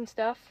drugs and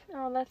stuff.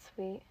 Oh, that's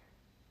sweet.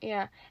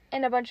 Yeah,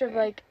 and a bunch of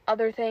like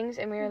other things,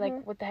 and we were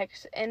like, what the heck?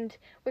 And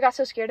we got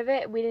so scared of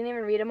it, we didn't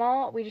even read them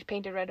all. We just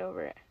painted red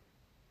over it.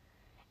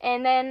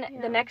 And then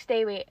the next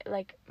day, we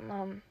like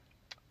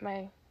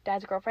my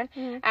dad's girlfriend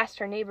asked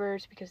her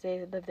neighbors, because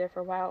they lived there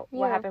for a while,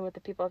 what happened with the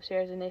people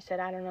upstairs, and they said,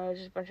 I don't know, it was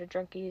just a bunch of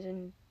drunkies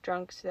and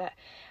drunks that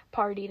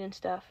partied and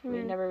stuff. We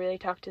never really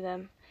talked to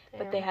them,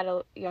 but they had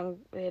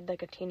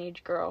like a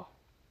teenage girl,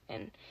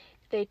 and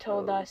they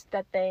told us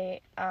that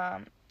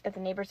that the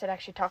neighbors had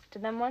actually talked to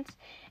them once,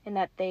 and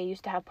that they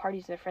used to have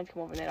parties and their friends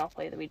come over and they'd all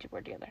play the Ouija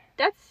board together.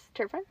 That's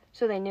terrifying.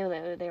 So they knew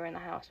that they were in the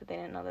house, but they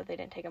didn't know that they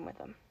didn't take them with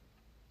them.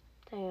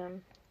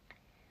 Damn.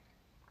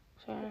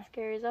 So That's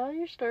scary. Is that all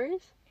your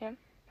stories? yeah.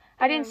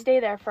 I didn't stay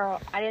there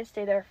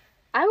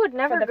I would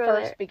never for the go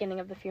first there. beginning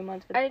of the few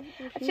months. But I'd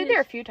stayed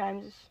there a few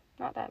times. It's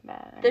not that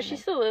bad. Does she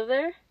still live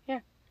there? Yeah.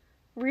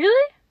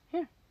 Really?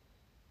 Yeah.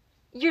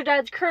 Your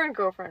dad's current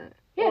girlfriend?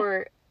 Yeah.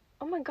 Or,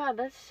 oh my god,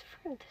 that's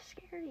freaking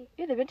scary.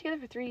 Yeah, they've been together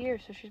for 3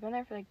 years, so she's been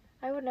there for like.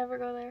 I would never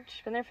go there.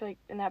 She's been there for like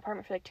in that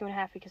apartment for like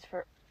 2.5, because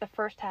for the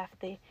first half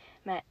they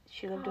met,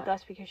 she lived with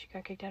us because she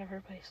got kicked out of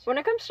her place. When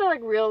it comes to like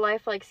real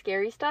life, like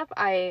scary stuff,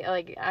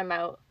 I'm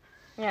out.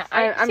 Yeah,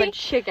 I'm a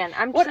chicken.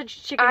 I'm what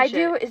such chicken I shit.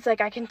 do is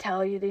like I can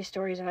tell you these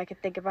stories and I can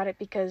think about it,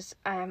 because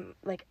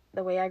like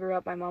the way I grew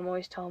up, my mom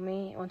always told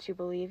me, once you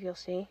believe, you'll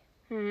see.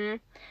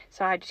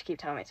 So I just keep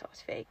telling myself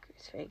it's fake.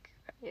 It's fake.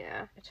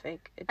 Yeah. It's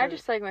fake. I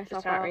just psych myself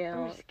It's not out. real.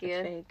 I'm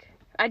scared. It's fake.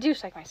 I do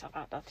psych myself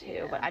out though too,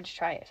 Yeah. but I just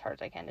try as hard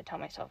as I can to tell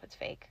myself it's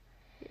fake.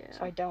 Yeah.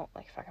 So I don't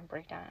like fucking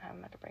break down. I'm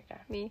about to break down.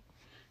 Me.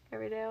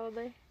 Every day, all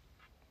day.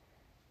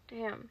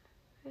 Damn.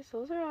 Guess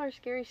those are all our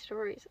scary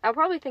stories. I'll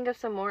probably think of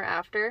some more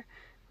after.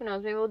 Who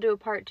knows? Maybe we'll do a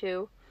part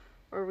 2.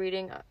 Or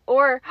reading.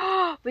 Or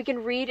we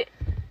can read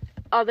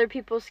other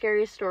people's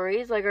scary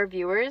stories, like our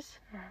viewers.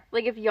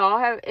 Like if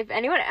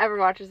anyone ever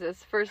watches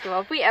this, first of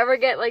all, if we ever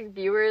get like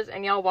viewers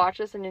and y'all watch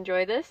us and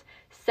enjoy this,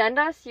 send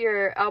us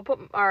I'll put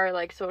our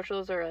like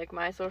socials or like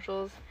my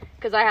socials,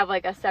 because I have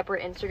like a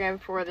separate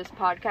Instagram for this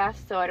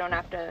podcast, so I don't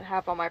have to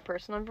have all my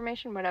personal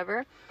information,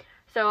 whatever.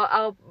 So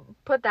I'll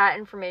put that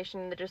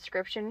information in the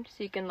description,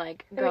 so you can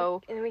like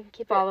go and we can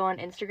keep follow on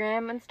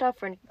Instagram and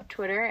stuff, or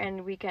Twitter,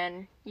 and you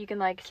can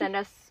like send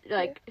us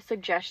like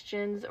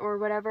suggestions or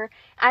whatever.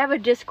 I have a Or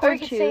Discord you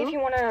could too. say if you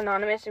want it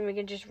anonymous, and we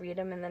can just read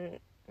them and then.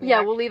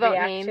 We'll leave out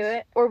react names, to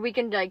it. or we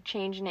can like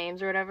change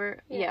names or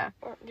whatever. Yeah.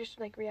 Or just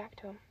like react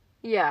to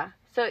them.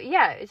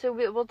 So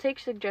we'll take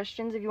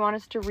suggestions if you want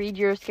us to read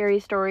your scary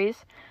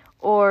stories,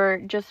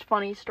 or just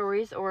funny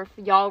stories, or if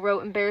y'all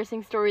wrote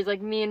embarrassing stories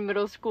like me in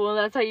middle school and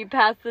that's how you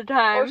pass the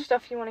time. Or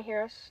stuff you want to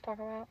hear us talk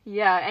about.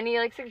 Yeah, any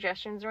like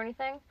suggestions or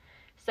anything.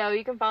 So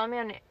you can follow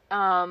me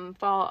on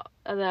follow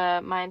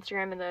my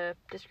Instagram in the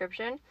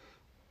description.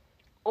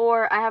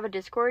 Or I have a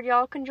Discord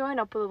y'all can join.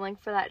 I'll put a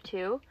link for that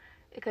too,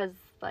 because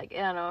like,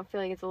 I don't know, I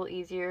feel like it's a little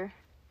easier,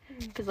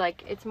 because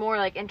like it's more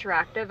like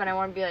interactive, and I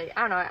want to be like,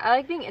 I don't know, I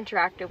like being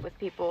interactive with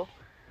people,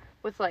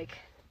 with like,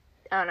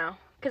 I don't know,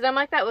 because I'm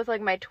like that with like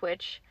my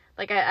Twitch.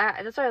 Like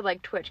I that's why I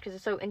like Twitch, because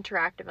it's so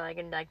interactive and I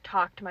can like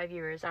talk to my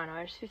viewers. I don't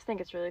know, I just think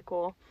it's really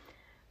cool.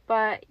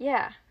 But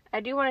yeah, I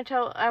do want to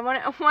I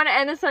want to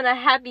end this on a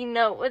happy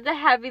note. What's a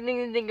happy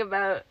thing to think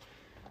about?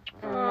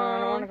 I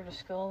don't want to go to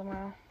school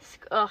tomorrow.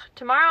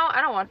 Tomorrow?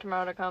 I don't want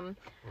tomorrow to come.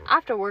 I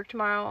have to work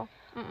tomorrow.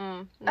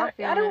 Not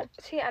feeling I don't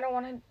it. I don't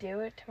want to do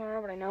it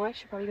tomorrow, but I know I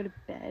should probably go to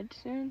bed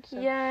soon. So.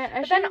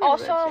 Yeah, But then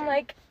also I'm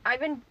like,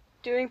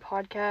 doing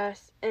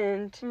podcasts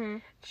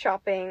and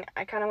shopping,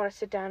 I kind of want to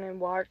sit down and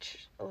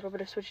watch a little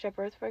bit of Switched at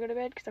Birth before I go to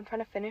bed because I'm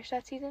trying to finish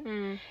that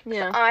season.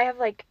 Yeah. I have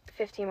like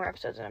 15 more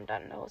episodes and I'm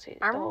done the whole season.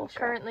 I'm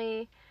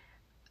currently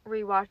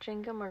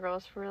rewatching Gilmore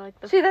Girls for like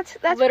the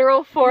that's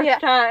literal fourth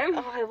time.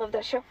 Oh, I love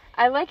that show.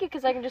 I like it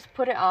because I can just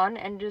put it on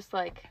and just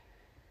like,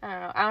 I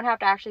don't know, I don't have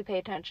to actually pay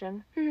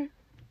attention.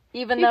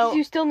 Even though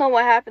you still know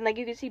what happened, like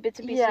you can see bits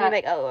and pieces. Yeah.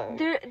 And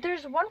you're like, oh.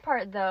 There's one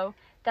part though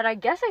that I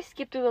guess I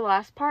skipped through the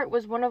last part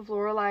was one of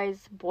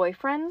Lorelai's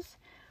boyfriends,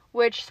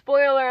 which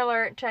spoiler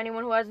alert to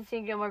anyone who hasn't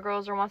seen Gilmore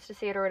Girls or wants to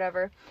see it or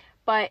whatever.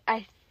 But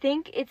I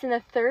think it's in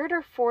the 3rd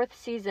or 4th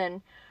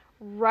season,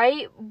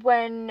 right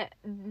when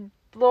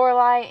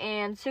Lorelai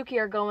and Suki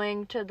are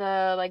going to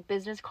the like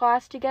business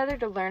class together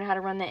to learn how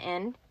to run the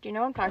inn. Do you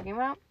know what I'm talking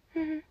about?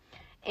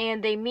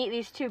 And they meet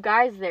these 2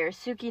 guys there.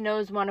 Suki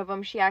knows one of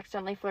them. She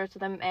accidentally flirts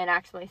with him and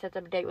accidentally sets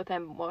up a date with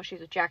him while she's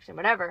with Jackson,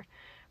 whatever.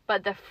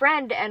 But the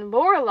friend and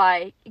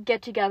Lorelai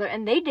get together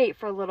and they date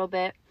for a little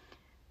bit.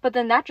 But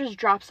then that just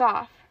drops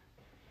off.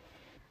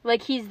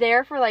 Like, he's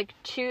there for like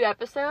 2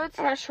 episodes.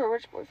 I'm not sure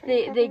which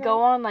boyfriend. They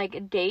go on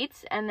like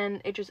dates and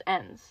then it just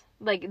ends.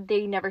 Like,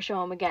 they never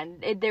show him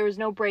again. There was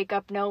no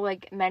breakup, no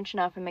like mention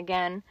of him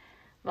again.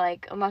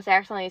 Like, unless I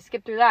accidentally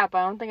skipped through that, but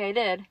I don't think I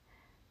did.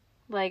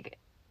 Like,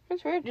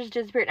 that's weird. Just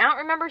disappeared. I don't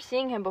remember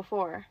seeing him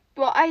before.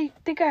 Well, I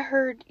think I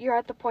heard you're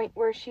at the point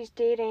where she's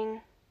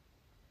dating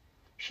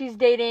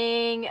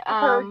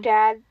her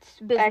dad's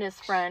business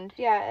friend.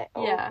 Yeah.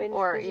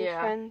 Business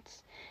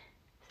friends.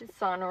 His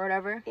son or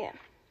whatever. Yeah.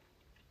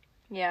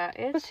 Yeah.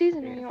 What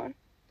season are you on?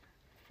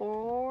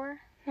 4.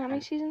 How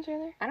many seasons are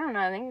there? I don't know.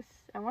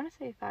 I want to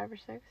say 5 or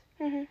 6.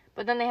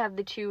 But then they have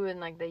the 2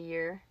 in like the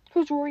year.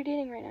 Who's Rory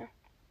dating right now?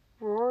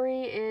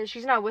 Rory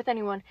she's not with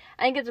anyone.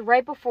 I think it's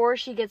right before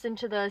she gets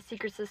into the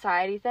secret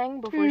society thing,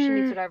 before she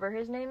meets whatever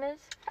his name is.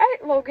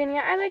 Logan,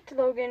 yeah, I liked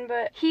Logan,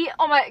 but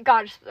oh my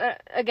gosh,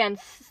 again,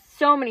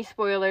 so many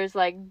spoilers,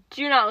 like,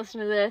 do not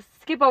listen to this,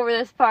 skip over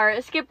this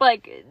part, skip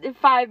like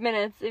 5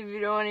 minutes if you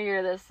don't want to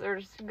hear this,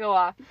 or just go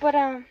off. But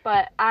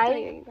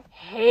I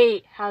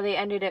hate how they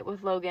ended it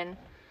with Logan,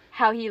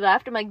 how he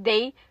left. I'm like,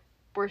 they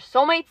were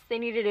soulmates, they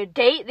needed a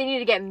date, they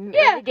needed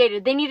to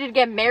get they needed to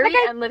get married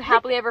and live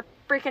happily ever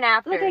freaking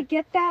after. Like, I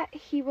get that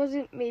he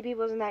wasn't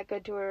that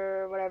good to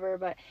her or whatever,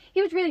 but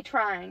he was really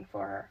trying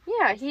for her.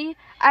 Yeah,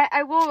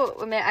 I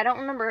will admit, I don't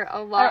remember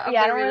a lot of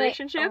their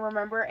relationship. I don't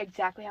remember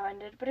exactly how it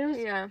ended, but it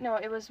was, no,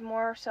 it was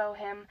more so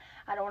him,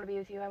 I don't want to be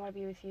with you, I want to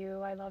be with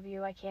you, I love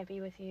you, I can't be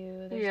with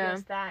you, there's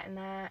this, that, and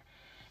that,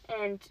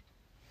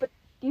 but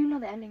you know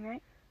the ending,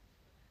 right?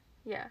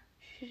 Yeah.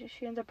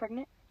 She ends up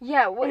pregnant?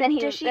 Yeah, and then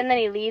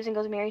he leaves and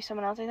goes to marry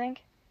someone else, I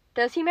think.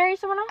 Does he marry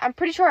someone else? I'm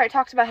pretty sure it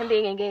talks about him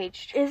being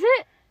engaged. Is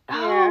it?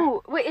 Yeah.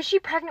 Oh, wait, is she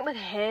pregnant with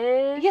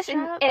his? Yes,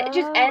 and it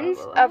just ends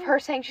of her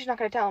saying she's not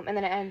going to tell him, and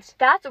then it ends.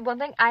 That's one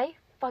thing I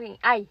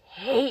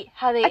hate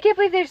how they... I can't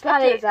believe they just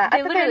left it as that.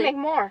 I thought they'd make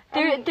more.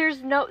 This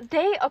is...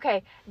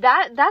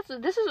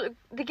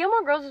 The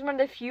Gilmore Girls is one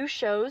of the few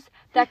shows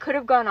that could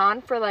have gone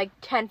on for like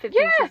 10,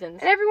 15 seasons.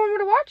 And everyone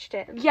would have watched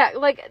it. Yeah,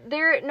 like,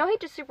 no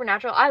hate to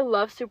Supernatural. I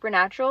love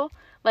Supernatural.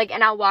 Like,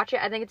 and I'll watch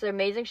it. I think it's an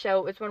amazing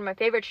show. It's one of my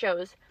favorite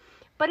shows.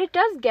 But it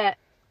does get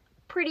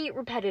pretty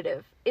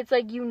repetitive. It's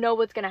like, you know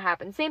what's going to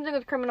happen. Same thing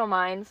with Criminal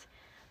Minds.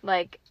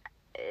 Like,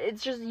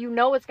 it's just, you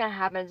know what's going to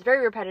happen. It's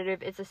very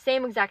repetitive. It's the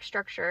same exact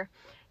structure.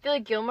 I feel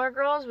like Gilmore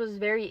Girls was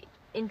very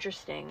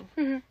interesting.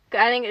 I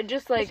think it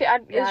just, like,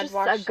 it's just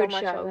a good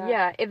show.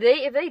 Yeah, if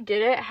they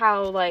did it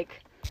how, like,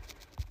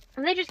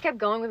 if they just kept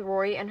going with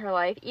Rory and her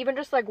life, even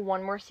just, like,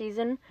 one more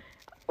season,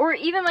 or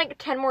even, like,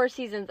 10 more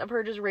seasons of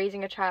her just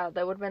raising a child,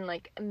 that would have been,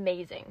 like,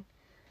 amazing.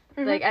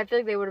 Like, I feel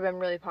like they would have been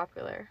really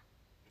popular.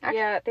 Actually,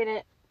 yeah, they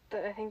didn't.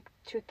 I think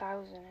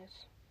 2000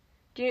 is.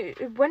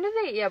 When did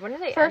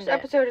they First end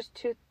episode is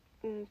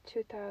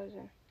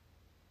 2000.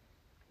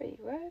 Wait,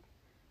 what?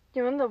 Do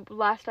you remember the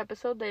last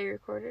episode they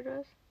recorded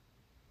was?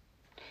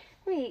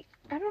 Wait,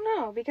 I don't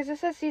know, because it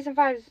says season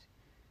 5 is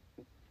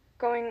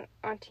going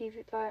on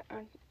TV.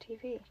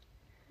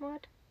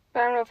 What? But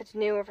I don't know if it's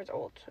new or if it's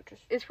old, so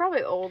just... It's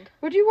probably old.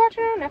 Would you watch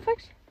it on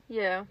Netflix?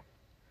 Yeah.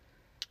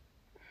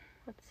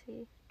 Let's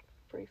see.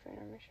 Brief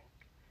intermission.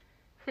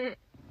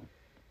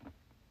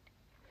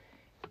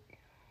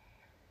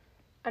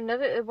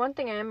 One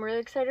thing I am really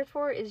excited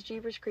for is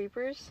Jeepers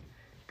Creepers.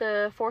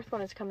 The 4th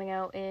one is coming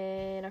out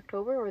in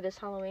October or this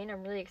Halloween.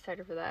 I'm really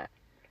excited for that.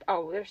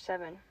 Oh, there's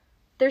 7.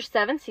 There's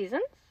 7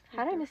 seasons?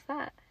 How did I miss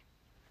that?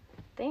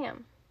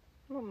 Damn.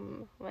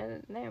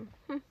 Damn.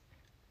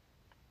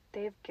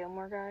 They have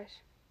Gilmore Guys.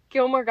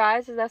 Gilmore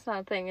Guys? That's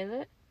not a thing, is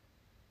it?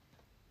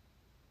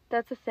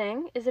 That's a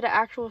thing? Is it an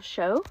actual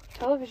show?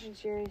 Television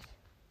series.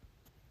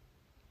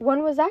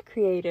 When was that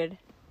created?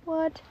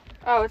 What?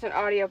 Oh, it's an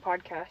audio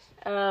podcast.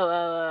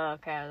 Oh,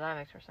 okay. That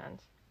makes more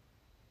sense.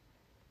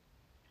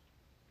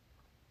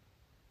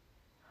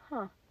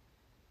 Huh.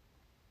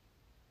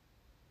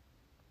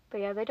 But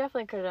yeah, they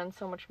definitely could have done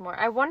so much more.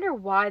 I wonder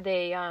why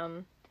they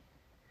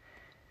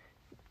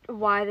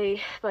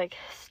like,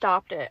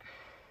 stopped it.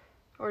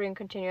 or didn't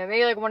continue.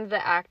 Maybe like one of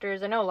the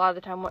actors. I know a lot of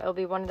the time it'll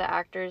be one of the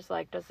actors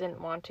like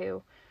doesn't want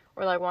to,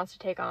 or like wants to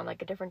take on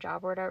like a different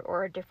job or whatever,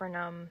 or a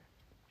different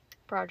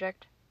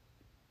project.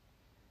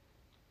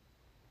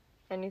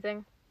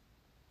 Anything?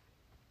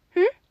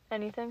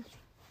 Anything?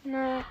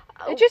 No.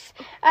 Oh.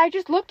 I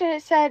just looked and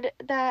it said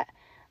that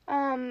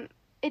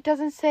it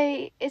doesn't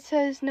say, it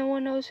says no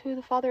one knows who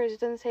the father is. It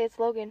doesn't say it's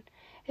Logan.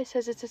 It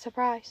says it's a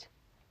surprise.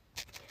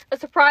 A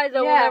surprise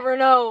that we'll never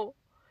know.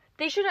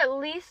 They should at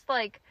least,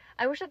 like,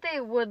 I wish that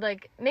they would,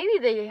 like, maybe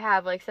they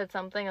have, like, said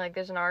something, like,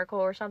 there's an article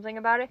or something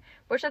about it.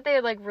 Wish that they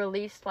had, like,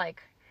 released,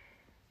 like,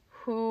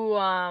 who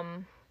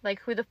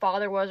the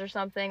father was or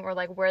something, or,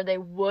 like, where they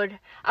would,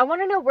 I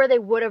want to know where they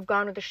would have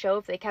gone with the show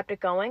if they kept it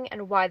going,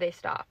 and why they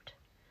stopped.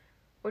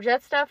 Which,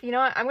 that stuff, you know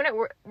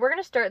what, we're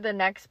gonna start the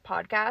next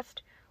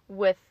podcast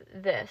with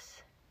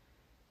this.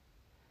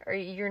 Or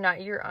you're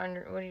not, you're on,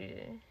 what are you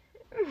doing?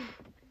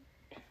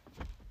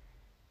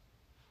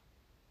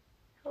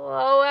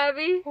 Hello,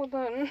 Abby? Hold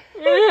on.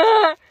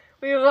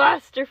 We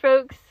lost her,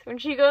 folks. When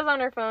she goes on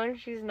her phone,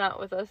 she's not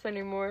with us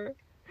anymore.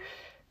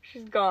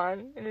 She's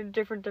gone in a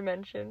different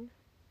dimension.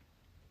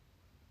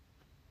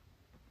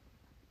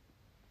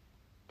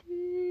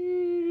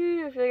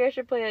 I feel like I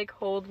should play, like,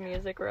 hold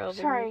music rather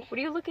than... Sorry. What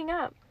are you looking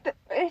up?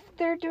 If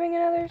they're doing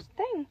another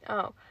thing.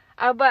 Oh.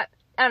 But,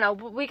 I don't know.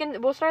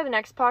 We'll start the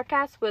next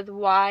podcast with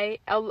why.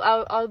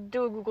 I'll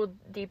do a Google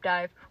deep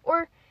dive.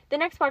 Or, the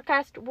next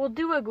podcast, we'll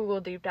do a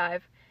Google deep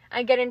dive.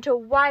 And get into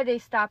why they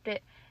stopped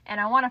it. And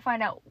I want to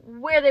find out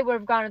where they would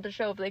have gone with the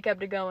show if they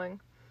kept it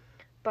going.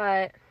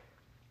 But,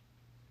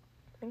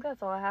 I think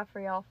that's all I have for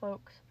y'all,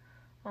 folks.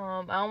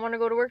 I don't want to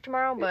go to work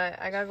tomorrow,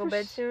 but I gotta go to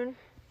bed soon.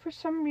 For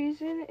some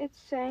reason, it's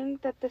saying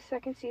that the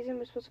second season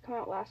was supposed to come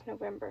out last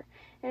November.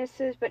 And it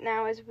says, but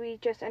now as we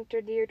just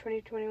entered the year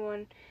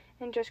 2021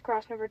 and just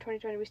crossed November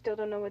 2020, we still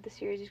don't know what the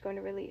series is going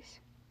to release.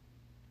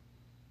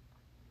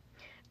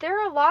 There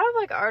are a lot of,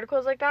 like,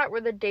 articles like that where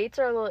the dates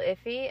are a little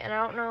iffy, and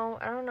I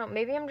don't know,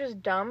 maybe I'm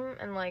just dumb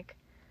and, like,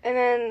 and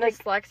then, like,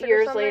 dyslexic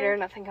years or something. later,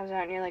 nothing comes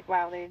out, and you're like,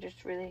 wow, they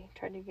just really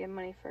tried to get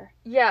money for...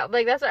 Yeah,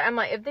 like, that's what I'm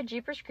like, if the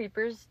Jeepers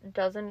Creepers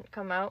doesn't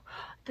come out,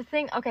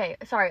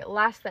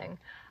 last thing,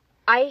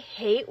 I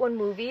hate when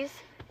movies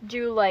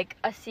do, like,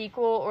 a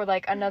sequel or,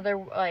 like, another,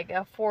 like,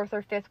 a fourth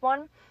or fifth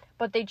one,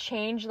 but they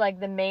change, like,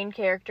 the main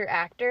character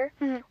actor,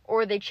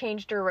 or they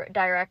change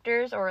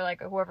directors, or,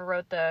 like, whoever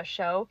wrote the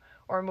show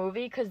or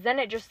movie, because then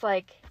it just,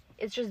 like,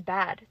 it's just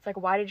bad. It's like,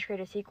 why did you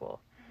create a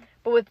sequel?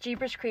 But with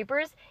Jeepers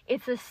Creepers,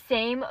 it's the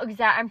same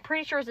exact, I'm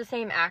pretty sure it's the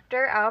same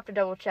actor, I'll have to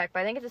double check,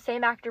 but I think it's the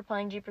same actor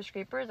playing Jeepers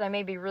Creepers. I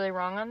may be really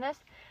wrong on this,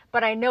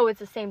 but I know it's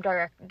the same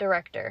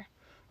director,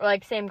 or,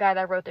 like, same guy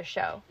that wrote the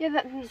show.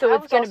 Yeah, so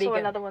it's gonna be good.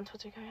 Another one's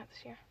supposed to be coming out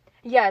this year.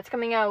 Yeah, it's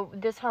coming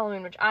out this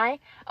Halloween, which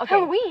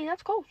Halloween,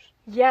 that's close.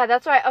 Yeah,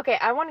 that's why,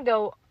 I want to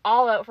go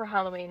all out for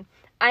Halloween.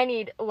 I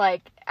need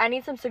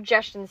some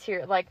suggestions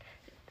here, like,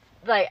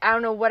 I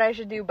don't know what I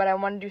should do, but I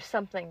want to do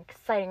something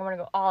exciting. I want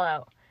to go all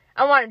out.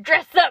 I want to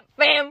dress up,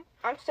 fam!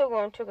 I'm still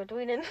going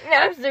trick-or-treating.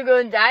 I'm still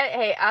going to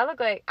hey, I look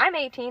like, I'm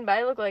 18, but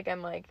I look like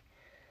I'm, like,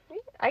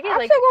 I get,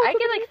 like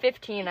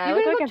 15. I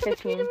look like I'm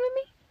 15. With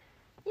me?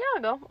 Yeah,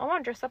 I'll go. I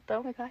want to dress up,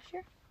 though. Like last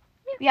year?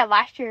 Yeah,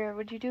 last year,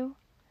 what'd you do?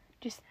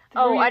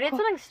 I did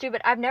something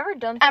stupid. I've never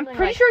done something I'm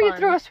pretty sure you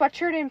threw a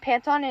sweatshirt and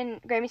pants on,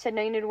 and Grammy said,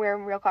 no, you need to wear a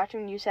real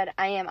costume, and you said,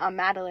 I'm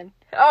Madeline.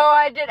 Oh,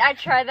 I did. I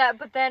tried that,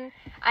 but then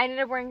I ended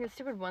up wearing a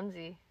stupid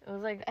onesie. It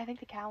was like... I think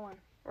the cow one.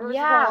 Or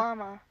yeah. Was it the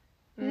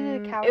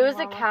llama? It was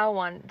the cow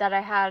one that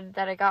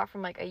I got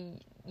from, like,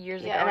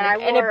 years ago.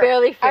 And it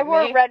barely fit me. I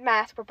wore a red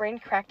mask, but Brain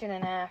cracked it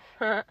in half.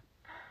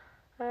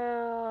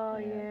 Oh,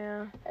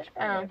 yeah. That's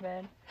probably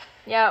bed.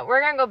 Yeah,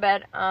 we're gonna go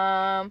bed.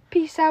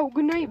 Peace out.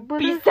 Good night,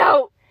 brother. Peace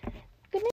out.